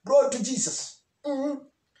 Glory to Jesus.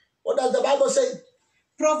 What does the Bible say?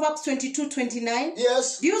 Proverbs 22:29.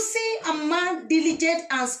 Yes. Do you see a man diligent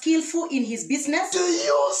and skillful in his business? Do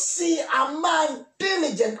you see a man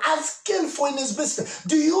diligent and skillful in his business?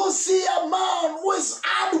 Do you see a man who is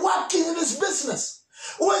hard working in his business?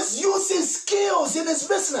 Who is using skills in his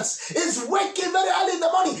business? Is waking very early in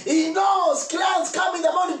the morning. He knows clients come in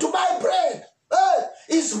the morning to buy bread.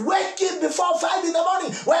 He's waking before 5 in the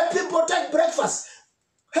morning when people take breakfast.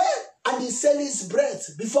 And he's selling his bread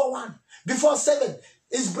before 1, before 7.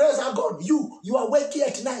 His breads are gone. You are waking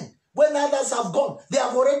at 9. When others have gone, they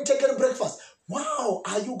have already taken breakfast. Wow,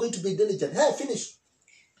 are you going to be diligent? Finish.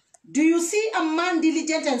 Do you see a man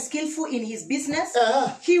diligent and skillful in his business?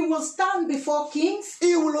 He will stand before kings.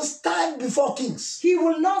 He will stand before kings. He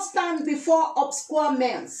will not stand before obscure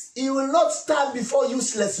men. He will not stand before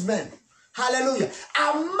useless men. Hallelujah.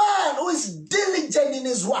 A man who is diligent in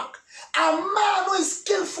his work. A man who is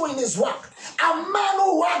skillful in his work. A man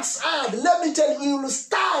who works hard. Let me tell you, he will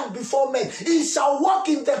stand before men. He shall walk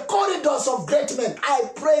in the corridors corridors of great men. I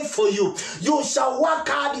pray for you. You shall work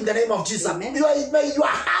hard in the name of Jesus. Amen. May your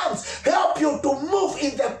hands help you to move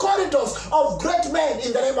in the corridors of great men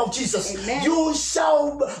in the name of Jesus. Amen. You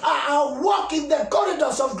shall walk in the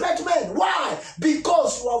corridors of great men. Why?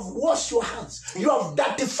 Because you have washed your hands. You have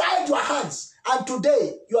dirtified your hands. And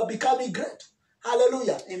today you are becoming great.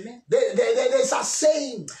 Hallelujah. Amen. There's a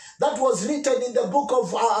saying that was written in the book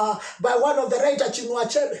of by one of the writers, Chinua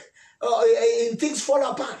Achebe, in Things Fall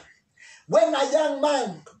Apart. When a young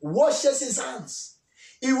man washes his hands,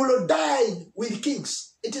 he will dine with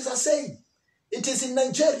kings. It is a saying. It is in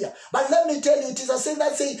Nigeria. But let me tell you, it is a saying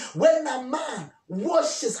that says, when a young man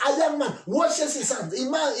washes his hands,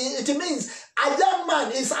 it means a young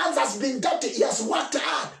man, his hands has been dirty, he has worked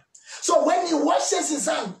hard. So when he washes his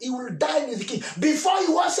hands, he will dine with the king. Before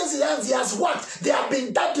he washes his hands, he has worked. They have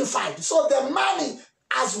been dirtified. So the money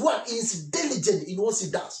has worked. He is diligent in what he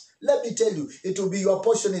does. Let me tell you, it will be your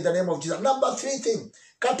portion in the name of Jesus. Number 3 thing,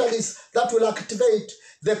 catalyst that will activate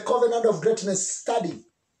the covenant of greatness, study,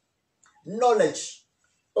 knowledge.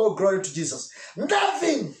 Oh, glory to Jesus.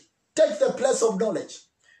 Nothing takes the place of knowledge.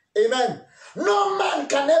 Amen. No man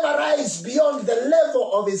can ever rise beyond the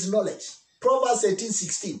level of his knowledge. Proverbs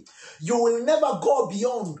 18:16. You will never go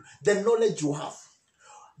beyond the knowledge you have.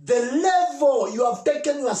 The level you have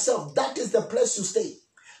taken yourself, that is the place you stay.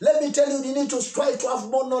 Let me tell you, you need to strive to have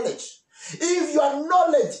more knowledge. If your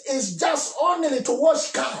knowledge is just only to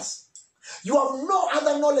wash cars, you have no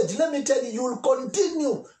other knowledge, let me tell you, you will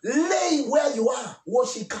continue laying where you are,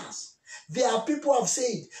 washing cars. There are people who have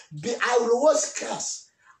said, I will wash cars.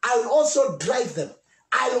 I will also drive them.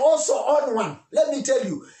 I will also own one. Let me tell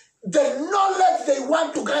you, the knowledge they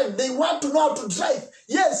want to gain, they want to know how to drive.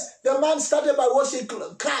 Yes, the man started by washing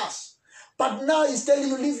cars, but now he's telling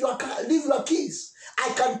you, leave your car, leave your keys. I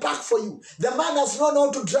can park for you. The man has not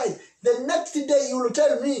known how to drive. The next day you will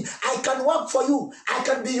tell me, I can work for you. I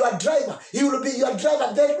can be your driver. He will be your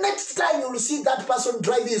driver. The next time you will see that person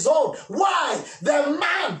drive his own. Why? The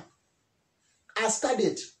man has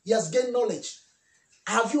studied. He has gained knowledge.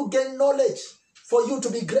 Have you gained knowledge for you to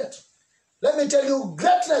be great? Let me tell you,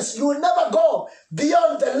 greatness, you will never go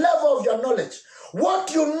beyond the level of your knowledge.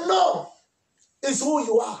 What you know is who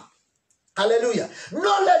you are. Hallelujah.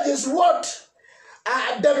 Knowledge is what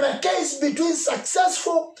demarcates between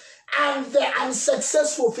successful and the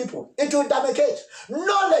unsuccessful people. It will demarcate.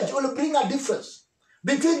 Knowledge will bring a difference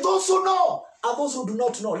between those who know and those who do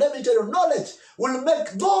not know. Let me tell you, knowledge will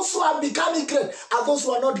make those who are becoming great and those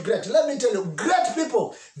who are not great. Let me tell you, great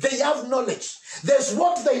people, they have knowledge. There's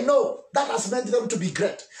what they know that has made them to be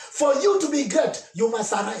great. For you to be great, you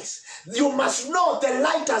must arise. You must know the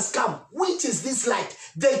light has come. Which is this light?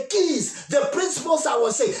 The keys, the principles I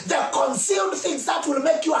will say, the concealed things that will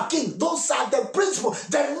make you a king. Those are the principles,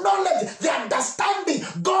 the knowledge, the understanding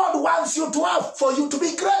God wants you to have for you to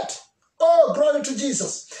be great. Oh, glory to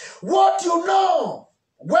Jesus. What you know,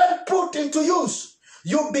 when put into use,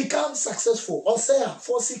 you become successful. Hosea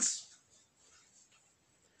 4:6.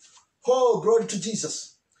 Oh, glory to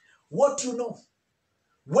Jesus. What you know,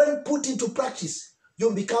 when put into practice,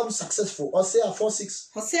 you become successful. Hosea 4:6.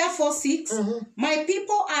 Hosea 4:6. My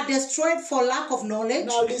people are destroyed for lack of knowledge.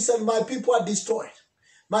 Now listen, my people are destroyed.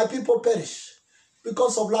 My people perish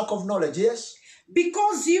because of lack of knowledge. Yes?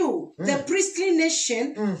 Because you, the priestly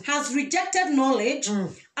nation, has rejected knowledge,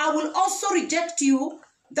 I will also reject you,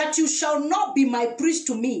 that you shall not be my priest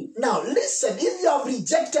to me. Now listen, if you have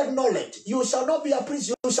rejected knowledge, you shall not be a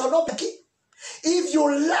priest, you shall not be a king. If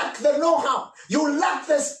you lack the know-how, you lack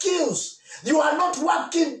the skills, you are not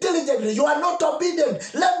working diligently, you are not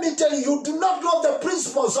obedient, let me tell you, you do not know the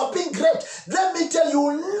principles of being great. Let me tell you, you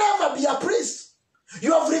will never be a priest.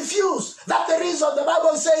 You have refused. That's the reason the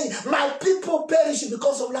Bible is saying, my people perish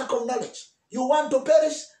because of lack of knowledge. You want to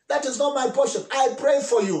perish? That is not my portion. I pray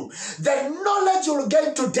for you. The knowledge you will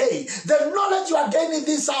gain today, the knowledge you are gaining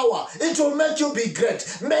this hour, it will make you be great.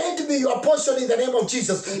 May it be your portion in the name of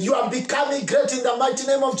Jesus. Amen. You are becoming great in the mighty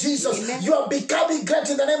name of Jesus. Amen. You are becoming great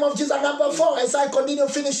in the name of Jesus. Number 4, as I continue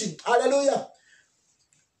finishing. Hallelujah.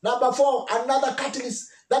 Number 4, another catalyst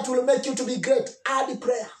that will make you to be great. Add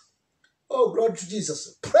prayer. Oh, glory to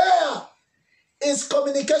Jesus. Prayer is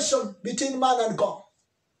communication between man and God.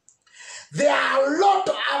 There are a lot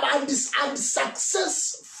of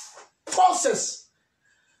unsuccess forces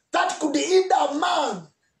that could hinder a man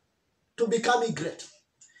to becoming great.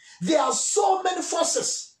 There are so many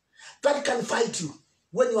forces that can fight you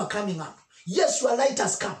when you are coming up. Yes, your light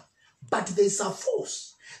has come, but there is a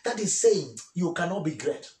force that is saying you cannot be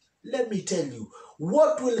great. Let me tell you,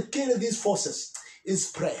 what will kill these forces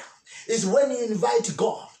is prayer. Is when you invite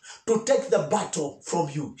God to take the battle from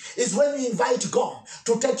you. It's when you invite God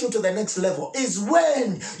to take you to the next level. It's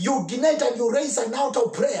when you ignite and you raise an altar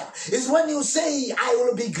of prayer. It's when you say, I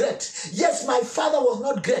will be great. Yes, my father was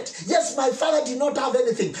not great. Yes, my father did not have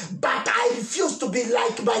anything, but I refuse to be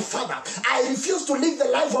like my father. I refuse to live the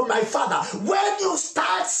life of my father. When you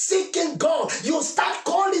start seeking God, you start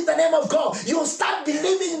calling the name of God, you start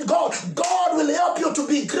believing in God, God will help you to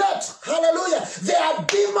be great. Hallelujah. There are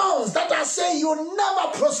demons that are saying you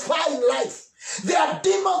never prosper in life. There are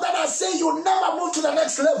demons that are saying you'll never move to the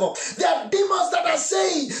next level. There are demons that are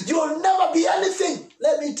saying you'll never be anything.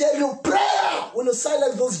 Let me tell you, prayer will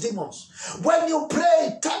silence those demons. When you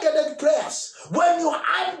pray targeted prayers, when you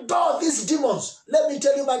outdoor these demons, let me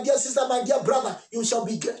tell you, my dear sister, my dear brother, you shall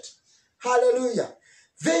be great. Hallelujah.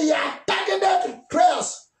 They are targeted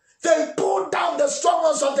prayers. They pull down the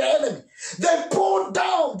strongholds of the enemy. They pull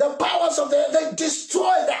down the powers of the enemy. They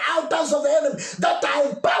destroy the altars of the enemy that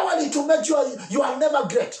are empowering to make sure you are never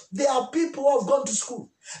great. There are people who have gone to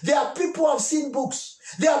school. There are people who have seen books.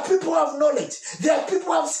 There are people who have knowledge. There are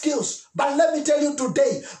people who have skills. But let me tell you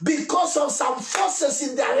today, because of some forces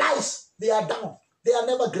in their lives, they are down. They are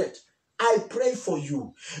never great. I pray for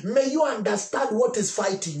you. May you understand what is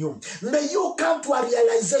fighting you. May you come to a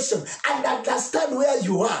realization and understand where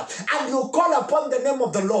you are. And you call upon the name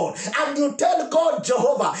of the Lord. And you tell God,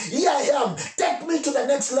 Jehovah, here I am. Take me to the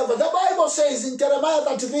next level. The Bible says in Jeremiah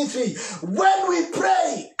 33:3, when we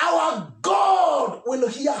pray, our God will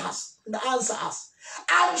hear us and answer us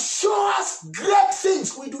and show us great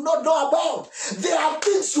things we do not know about. There are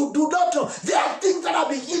things you do not know. There are things that are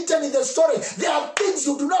being hidden in the story. There are things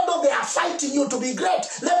you do not know. They are fighting you to be great.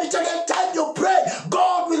 Let me tell you, every time you pray,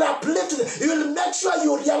 God will uplift you. He will make sure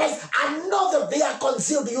you realize and know that they are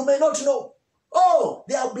concealed. You may not know. Oh,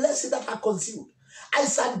 there are blessings that are concealed.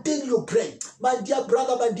 As until you pray, my dear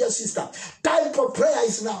brother, my dear sister, time for prayer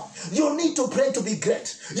is now. You need to pray to be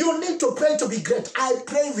great. You need to pray to be great. I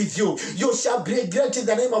pray with you. You shall be great in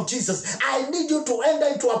the name of Jesus. I need you to enter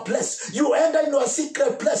into a place. You enter into a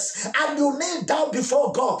secret place and you kneel down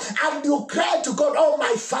before God and you cry to God, oh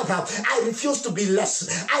my Father, I refuse to be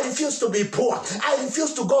less. I refuse to be poor. I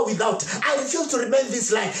refuse to go without. I refuse to remain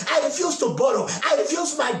this life. I refuse to borrow. I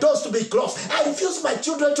refuse my doors to be closed. I refuse my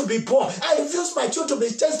children to be poor. I refuse my children to be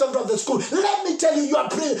chased out of the school. Let me tell you, you are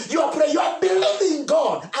praying, you are believing in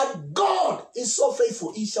God, and God is so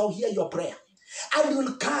faithful. He shall hear your prayer and He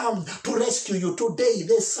will come to rescue you. Today,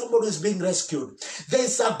 there's somebody who is being rescued.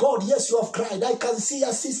 There's a God. Yes, you have cried. I can see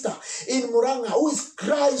a sister in Muranga who is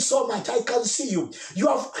crying so much. I can see you. You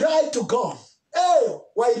have cried to God. Hey,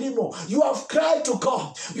 Wairimo, you have cried to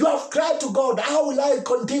God. You have cried to God. How will I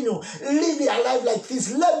continue living a life like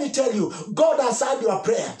this? Let me tell you, God has heard your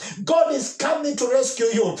prayer. God is coming to rescue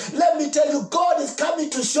you. Let me tell you, God is coming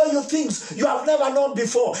to show you things you have never known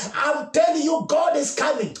before. I'm telling you, God is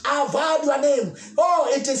coming. I've heard your name. Oh,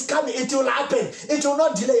 it is coming. It will happen. It will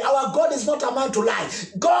not delay. Our God is not a man to lie.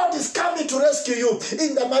 God is coming to rescue you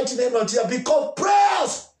in the mighty name of Jesus, because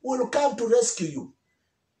prayers will come to rescue you.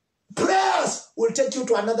 Prayers will take you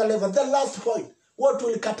to another level. The last point, what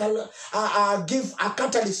will give a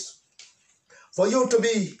catalyst for you to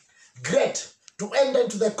be great, to enter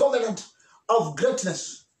into the covenant of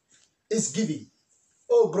greatness, is giving.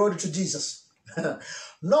 Oh, glory to Jesus.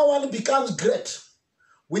 No one becomes great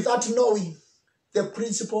without knowing the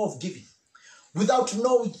principle of giving, without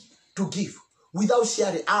knowing to give, without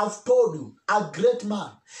sharing. I've told you, a great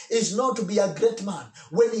man is not to be a great man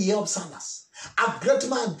when he helps others. A great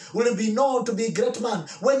man will be known to be a great man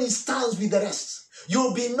when he stands with the rest.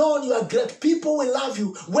 You'll be known you are great. People will love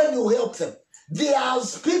you when you help them. There are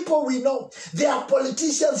people we know. There are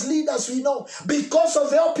politicians, leaders we know. Because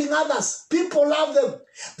of helping others, people love them.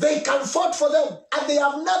 They can vote for them and they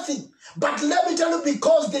have nothing. But let me tell you,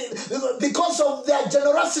 because of their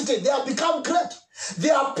generosity, they have become great.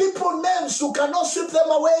 There are people names who cannot sweep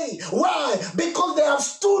them away. Why? Because they have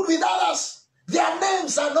stood with others. Their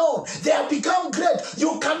names are known. They have become great.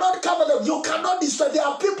 You cannot cover them. You cannot destroy. There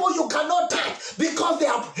are people you cannot touch because they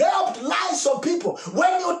have helped lives of people.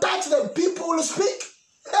 When you touch them, people will speak.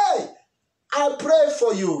 Hey, I pray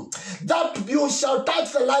for you that you shall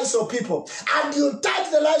touch the lives of people. And you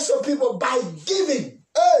touch the lives of people by giving.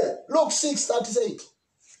 Hey, Luke 6:38.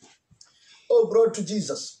 Oh, glory to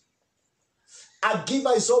Jesus. A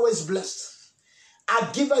giver is always blessed. A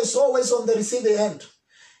giver is always on the receiving end.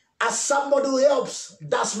 As somebody who helps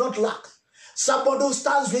does not lack. Somebody who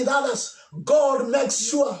stands with others, God makes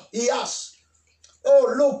sure he has.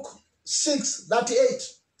 Oh, Luke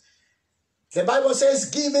 6:38. The Bible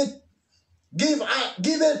says, give it,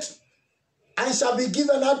 and shall be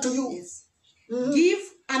given unto you. Yes. Give,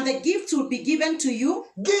 and the gift will be given to you.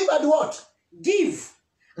 Give and what? Give,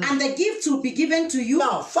 and the gift will be given to you.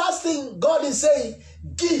 Now, first thing God is saying,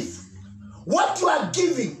 give. What you are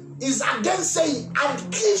giving is again saying,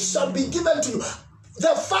 and gift shall be given to you.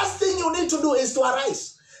 The first thing you need to do is to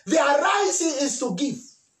arise. The arising is to give.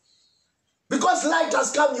 Because light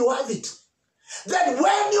has come, you have it. Then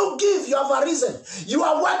when you give, you have arisen. You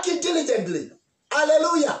are working diligently.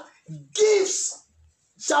 Hallelujah. Gifts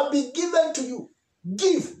shall be given to you.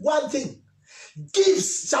 Give one thing.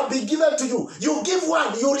 Gifts shall be given to you. You give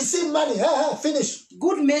one, you receive money. Finish.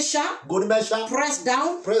 Good measure. Good measure. Pressed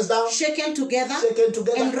down. Pressed down. Shaken together. Shaken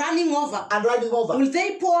together. And running over. And running over. Will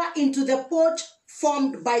they pour into the pot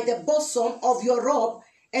formed by the bosom of your robe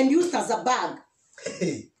and used as a bag?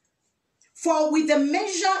 Hey. For with the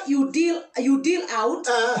measure you deal out,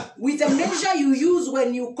 with the measure you use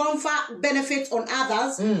when you confer benefits on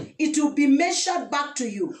others, it will be measured back to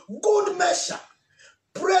you. Good measure,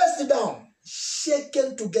 pressed down,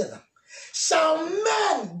 shaken together, shall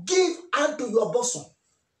men give unto your bosom.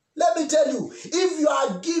 Let me tell you, if you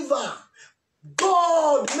are a giver,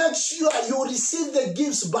 God makes sure you receive the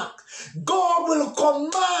gifts back. God will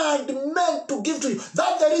command men to give to you.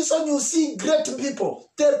 That's the reason you see great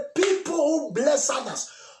people, the people who bless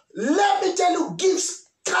others. Let me tell you,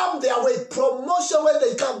 gifts come their way. Promotion, when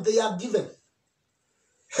they come, they are given.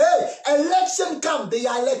 Hey, election come, they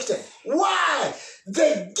are elected. Why?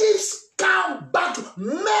 The gifts come back.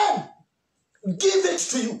 Men give it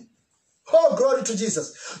to you. Oh, glory to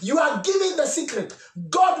Jesus. You are giving the secret.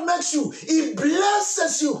 God makes you. He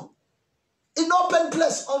blesses you in open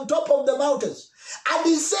place on top of the mountains. And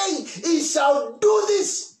he's saying, he shall do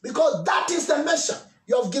this because that is the measure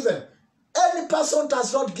you have given. Any person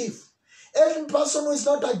does not give. Any person who is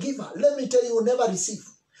not a giver, let me tell you, will never receive.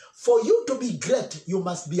 For you to be great, you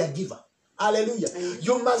must be a giver. Hallelujah.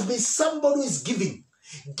 You must be somebody who is giving.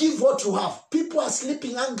 Give what you have. People are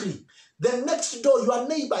sleeping hungry. The next door, your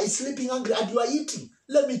neighbor is sleeping hungry and you are eating.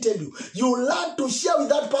 Let me tell you, you learn to share with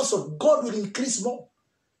that person, God will increase more.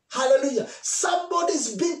 Hallelujah.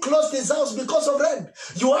 Somebody's being closed his house because of rent.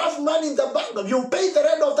 You have money in the bank. You pay the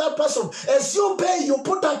rent of that person. As you pay, you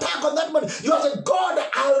put a tag on that money. You are saying, God,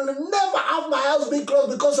 I will never have my house being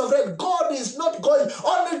closed because of rent. God is not going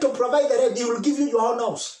only to provide the rent. He will give you your own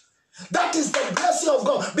house. That is the blessing of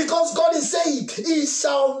God. Because God is saying, he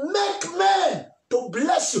shall make men to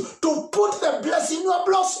bless you, to put the blessing in your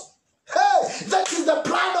blossom. Hey, that is the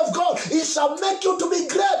plan of God. He shall make you to be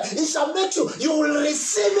great. He shall make you. You will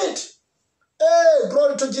receive it. Hey,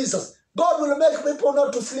 glory to Jesus. God will make people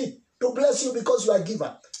not to sleep, to bless you because you are a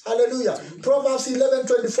giver. Hallelujah. Proverbs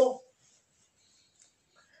 11:24.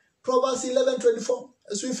 Proverbs 11:24.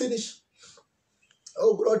 As we finish.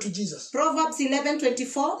 Oh, glory to Jesus. Proverbs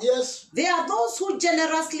 11:24. Yes. There are those who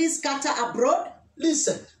generously scatter abroad.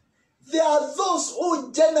 Listen. There are those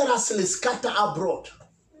who generously scatter abroad.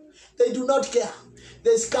 They do not care.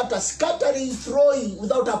 They scatter. Scattering, throwing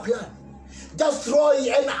without a plan. Just throwing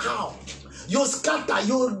anyhow. You scatter.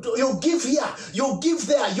 You give here. You give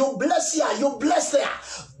there. You bless here. You bless there.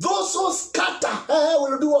 Those who scatter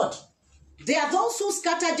will do what? There are those who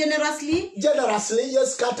scatter generously. Generously,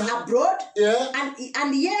 yes, scatter. Abroad. Yeah.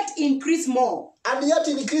 And yet increase more. And yet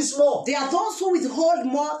increase more. There are those who withhold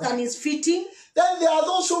more than is fitting. Then there are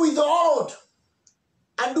those who withhold.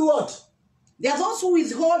 And do what? There are those who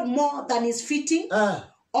withhold more than is fitting.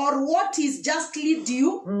 Or what is justly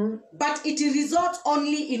due. But it results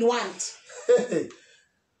only in want.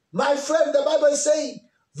 My friend, the Bible is saying,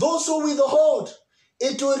 those who withhold,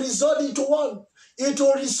 it will result into want. It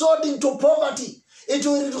will result into poverty. It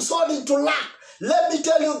will result into lack. Let me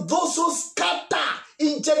tell you, those who scatter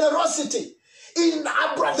in generosity, in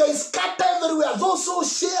abroad, they scatter everywhere. Those who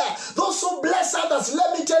share, those who bless others,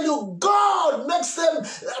 let me tell you, God makes them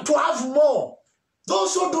to have more.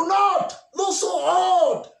 Those who do not, those who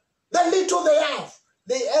hoard the little they have,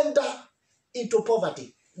 they enter into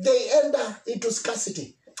poverty. They enter into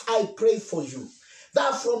scarcity. I pray for you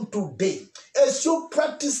that from today, as you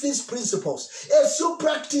practice these principles, as you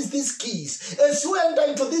practice these keys, as you enter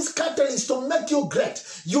into this catalyst to make you great,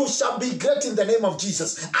 you shall be great in the name of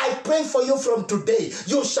Jesus. I pray for you from today,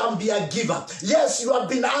 you shall be a giver. Yes, you have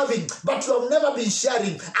been having, but you have never been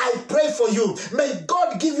sharing. I pray for you. May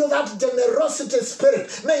God give you that generosity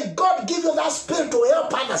spirit. May God give you that spirit to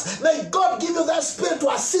help others. May God give you that spirit to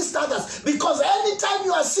assist others. Because anytime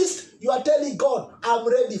you assist, you are telling God, I'm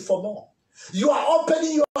ready for more. You are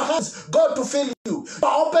opening your hands, God to fill you. You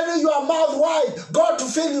are opening your mouth wide, God to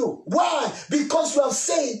fill you. Why? Because you have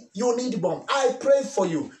said you need more. I pray for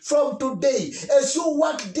you from today as you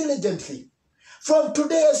work diligently. From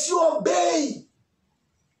today as you obey,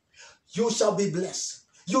 you shall be blessed.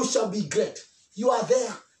 You shall be great. You are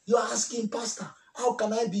there. You are asking, Pastor, how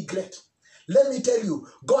can I be great? Let me tell you,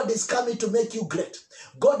 God is coming to make you great.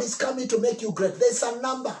 God is coming to make you great. There's a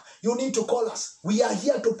number. You need to call us. We are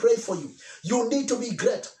here to pray for you. You need to be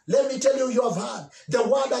great. Let me tell you, you have heard. The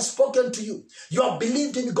word has spoken to you. You have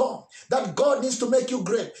believed in God, that God needs to make you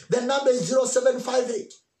great. The number is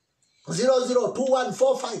 0758.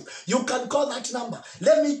 002145. You can call that number.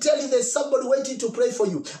 Let me tell you, there's somebody waiting to pray for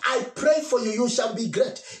you. I pray for you. You shall be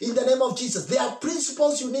great in the name of Jesus. There are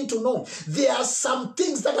principles you need to know. There are some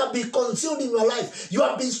things that have been concealed in your life. You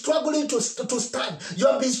have been struggling to stand. You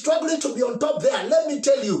have been struggling to be on top there. Let me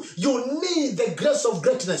tell you, you need the grace of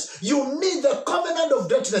greatness. You need the covenant of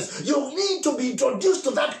greatness. You need to be introduced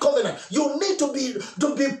to that covenant. You need to be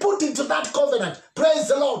put into that covenant. Praise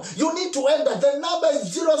the Lord. You need to enter. The number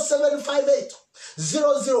is 0758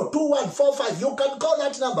 002145. You can call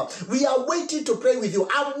that number. We are waiting to pray with you.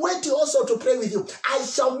 I'm waiting also to pray with you. I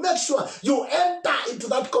shall make sure you enter into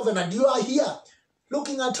that covenant. You are here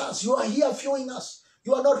looking at us. You are here viewing us.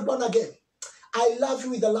 You are not born again. I love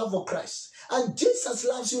you with the love of Christ. And Jesus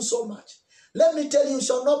loves you so much. Let me tell you, you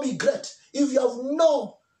shall not be great if you have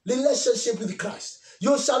no relationship with Christ.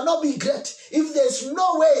 You shall not be great if there's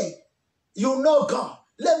no way you know God.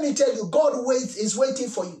 Let me tell you, God is waiting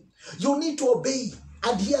for you. You need to obey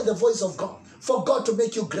and hear the voice of God for God to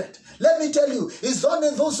make you great. Let me tell you, it's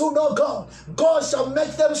only those who know God, God shall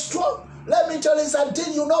make them strong. Let me tell you, it's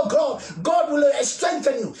until you know God, God will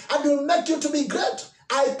strengthen you and will make you to be great.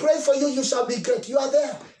 I pray for you, you shall be great. You are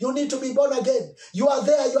there. You need to be born again. You are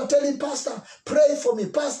there. You are telling Pastor, pray for me.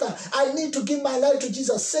 Pastor, I need to give my life to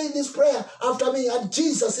Jesus. Say this prayer after me, and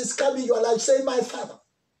Jesus is coming in your life. Say, my Father,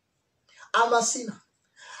 I'm a sinner.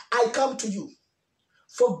 I come to you.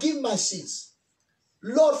 Forgive my sins.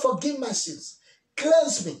 Lord, forgive my sins.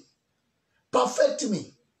 Cleanse me. Perfect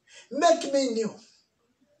me. Make me new.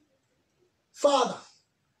 Father,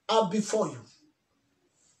 I'm before you.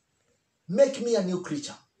 Make me a new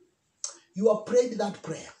creature. You have prayed that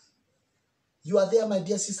prayer. You are there, my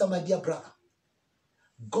dear sister, my dear brother.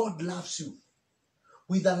 God loves you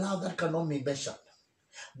with a love that cannot be measured.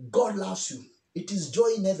 God loves you. It is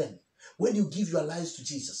joy in heaven when you give your lives to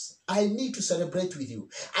Jesus. I need to celebrate with you.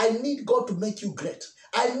 I need God to make you great.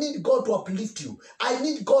 I need God to uplift you. I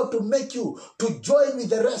need God to make you to join with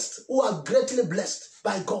the rest who are greatly blessed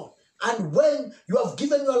by God. And when you have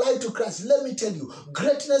given your life to Christ, let me tell you,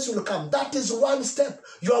 greatness will come. That is one step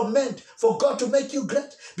you are meant for God to make you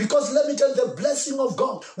great. Because let me tell you, the blessing of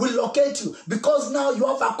God will locate you. Because now you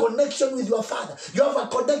have a connection with your Father. You have a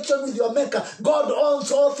connection with your Maker. God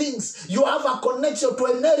owns all things. You have a connection to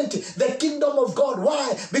inherit the kingdom of God.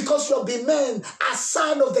 Why? Because you have been made a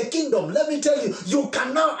son of the kingdom. Let me tell you, you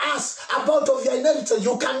can now ask about of your inheritance.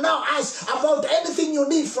 You can now ask about anything you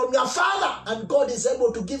need from your Father. And God is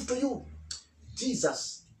able to give to you.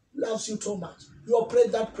 Jesus loves you so much. You have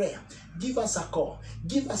prayed that prayer. Give us a call.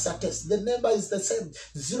 Give us a test. The number is the same.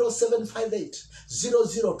 0758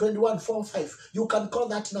 002145. You can call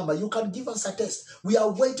that number. You can give us a test. We are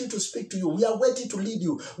waiting to speak to you. We are waiting to lead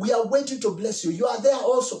you. We are waiting to bless you. You are there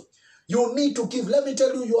also. You need to give. Let me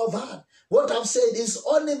tell you, you have heard. What I've said is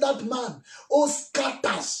only that man who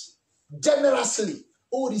scatters generously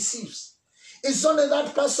who receives. It's only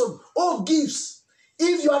that person who gives.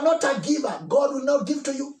 If you are not a giver, God will not give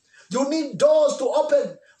to you. You need doors to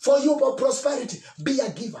open for you for prosperity. Be a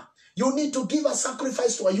giver. You need to give a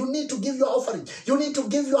sacrifice to us. You need to give your offering. You need to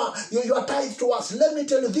give your tithe to us. Let me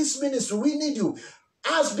tell you, this ministry, we need you.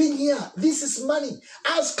 Us being here, this is money.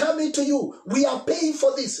 Us coming to you, we are paying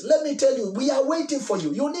for this. Let me tell you, we are waiting for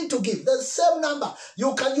you. You need to give. The same number.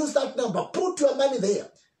 You can use that number. Put your money there.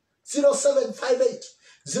 0758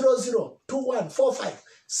 002145.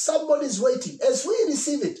 Somebody is waiting. As we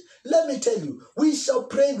receive it, let me tell you, we shall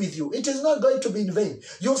pray with you. It is not going to be in vain.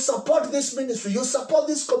 You support this ministry. You support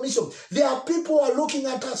this commission. There are people who are looking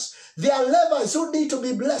at us. There are laborers who need to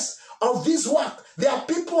be blessed of this work. There are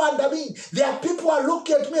people under me. There are people who are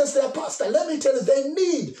looking at me as their pastor. Let me tell you, they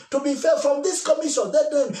need to be fed from this commission.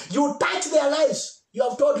 Then you touch their lives. You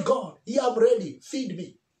have told God, here I'm ready. Feed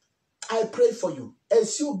me. I pray for you.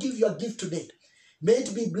 As you give your gift today, may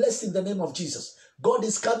it be blessed in the name of Jesus. God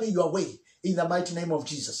is coming your way in the mighty name of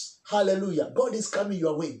Jesus. Hallelujah. God is coming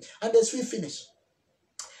your way. And as we finish,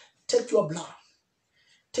 take your blood,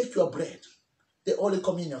 take your bread, the Holy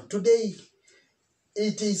Communion. Today,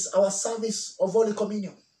 it is our service of Holy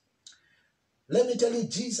Communion. Let me tell you,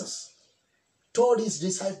 Jesus told his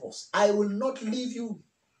disciples, I will not leave you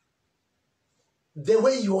the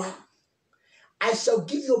way you are. I shall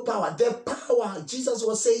give you power. The power, Jesus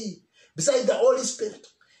was saying, besides the Holy Spirit,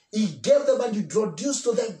 he gave them and introduced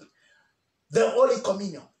to them the Holy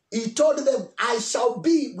Communion. He told them, I shall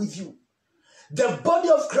be with you. The body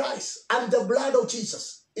of Christ and the blood of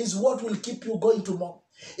Jesus is what will keep you going tomorrow,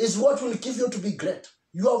 is what will keep you to be great.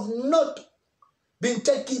 You have not been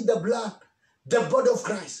taking the blood, the body of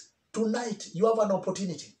Christ. Tonight, you have an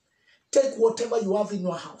opportunity. Take whatever you have in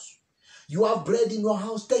your house. You have bread in your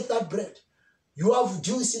house, take that bread. You have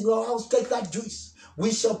juice in your house, take that juice.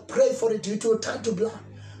 We shall pray for it. It will turn to blood.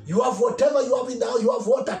 You have whatever you have in the house, you have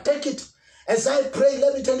water, take it. As I pray,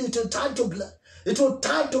 let me tell you, it will turn to blood. It will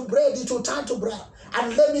turn to bread, it will turn to blood.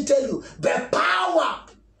 And let me tell you, the power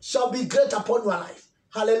shall be great upon your life.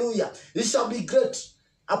 Hallelujah. It shall be great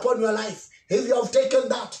upon your life. If you have taken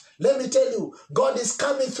that, let me tell you, God is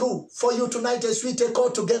coming through for you tonight as we take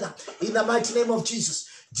all together in the mighty name of Jesus.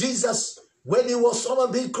 Jesus, when he was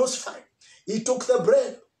on being crucified, he took the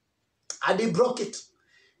bread and he broke it.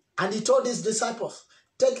 And he told his disciples,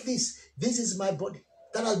 take this. This is my body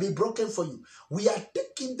that will be broken for you. We are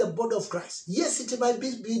taking the body of Christ. Yes, it might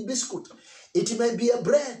be biscuit. It may be a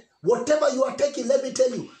bread. Whatever you are taking, let me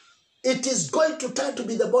tell you, it is going to turn to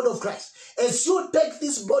be the body of Christ. As you take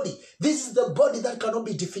this body, this is the body that cannot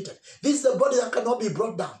be defeated. This is the body that cannot be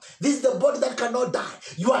brought down. This is the body that cannot die.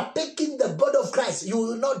 You are taking the body of Christ. You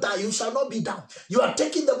will not die. You shall not be down. You are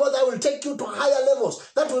taking the body that will take you to higher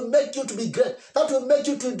levels. That will make you to be great. That will make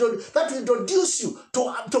you that will introduce you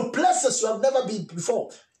to places you have never been before.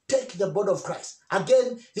 Take the body of Christ.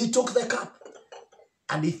 Again, he took the cup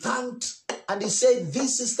and he thanked and he said,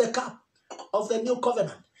 this is the cup of the new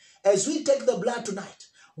covenant. As we take the blood tonight,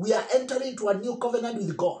 we are entering into a new covenant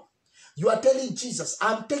with God. You are telling Jesus,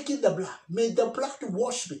 I'm taking the blood. May the blood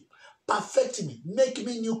wash me, perfect me, make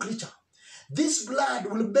me a new creature. This blood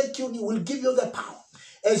will make you new, will give you the power.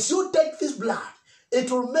 As you take this blood,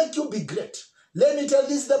 it will make you be great. Let me tell you,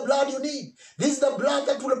 this is the blood you need. This is the blood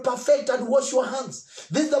that will perfect and wash your hands.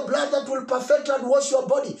 This is the blood that will perfect and wash your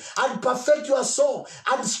body and perfect your soul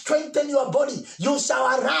and strengthen your body. You shall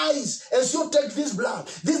arise as you take this blood.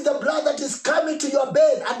 This is the blood that is coming to your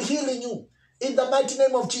bed and healing you. In the mighty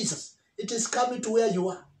name of Jesus, it is coming to where you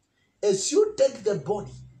are. As you take the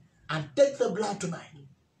body and take the blood tonight,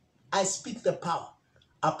 I speak the power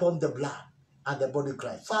upon the blood and the body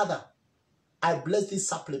cry. Father, I bless these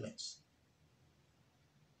supplements.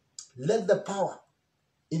 Let the power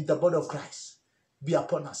in the body of Christ be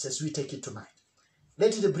upon us as we take it tonight.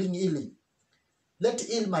 Let it bring healing. Let it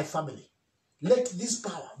heal my family. Let this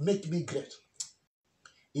power make me great.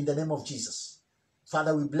 In the name of Jesus.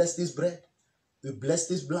 Father, we bless this bread. We bless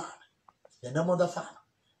this blood. In the name of the Father,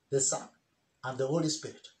 the Son, and the Holy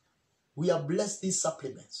Spirit. We have blessed these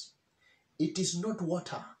supplements. It is not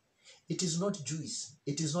water. It is not juice.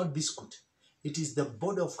 It is not biscuit. It is the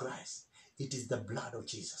body of Christ. It is the blood of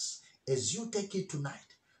Jesus. As you take it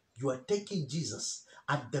tonight, you are taking Jesus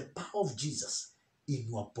and the power of Jesus in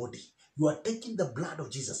your body. You are taking the blood of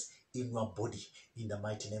Jesus in your body in the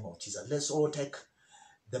mighty name of Jesus. Let's all take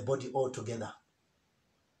the body all together.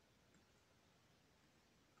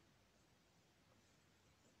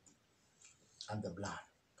 And the blood.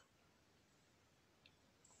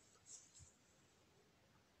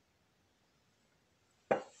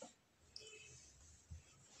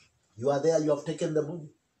 You are there, you have taken the body.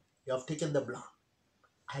 You have taken the blood.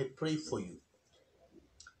 I pray for you.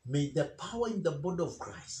 May the power in the body of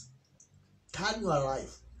Christ turn your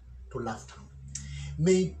life to laughter.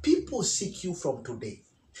 May people seek you from today.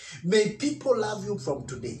 May people love you from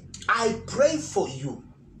today. I pray for you.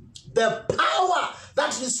 The power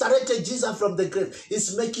that resurrected Jesus from the grave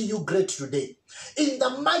is making you great today. In the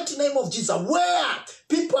mighty name of Jesus, where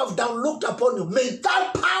people have looked upon you, may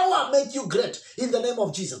that power make you great in the name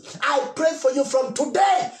of Jesus. I pray for you from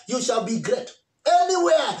today, you shall be great.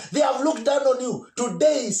 Anywhere they have looked down on you,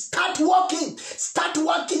 today start walking, start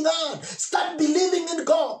working hard, start believing in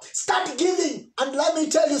God, start giving, and let me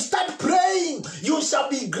tell you, start praying, you shall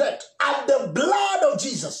be great. And the blood of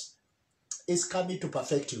Jesus is coming to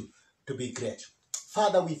perfect you to be great.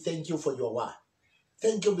 Father, we thank you for your word.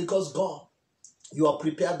 Thank you because God, you have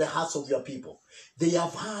prepared the hearts of your people. They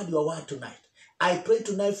have heard your word tonight. I pray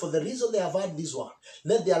tonight for the reason they have heard this word.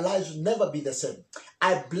 Let their lives never be the same.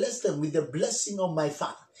 I bless them with the blessing of my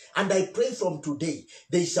Father. And I pray from today,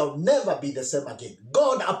 they shall never be the same again.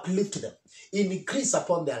 God uplift them, increase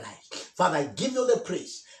upon their lives. Father, I give you the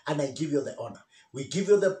praise and I give you the honor. We give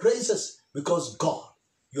you the praises because God,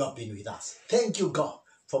 you have been with us. Thank you, God,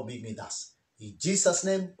 for being with us. In Jesus'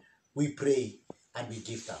 name, we pray and we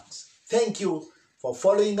give thanks. Thank you for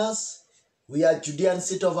following us. We are Judean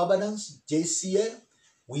City of Abundance, JCA.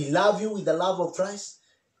 We love you with the love of Christ.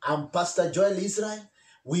 I'm Pastor Joel Israel.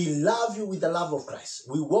 We love you with the love of Christ.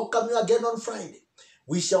 We welcome you again on Friday.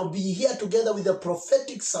 We shall be here together with the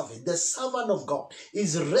prophetic servant. The servant of God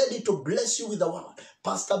is ready to bless you with the word.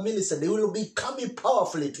 Pastor Millicent, they will be coming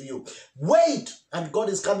powerfully to you. Wait, and God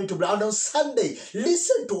is coming to bless. And on Sunday,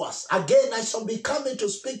 listen to us. Again, I shall be coming to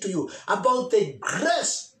speak to you about the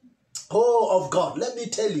grace of God. Let me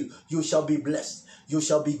tell you, you shall be blessed. You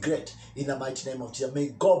shall be great in the mighty name of Jesus. May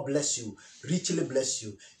God bless you, richly bless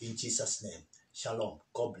you in Jesus' name. Shalom.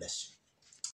 God bless you.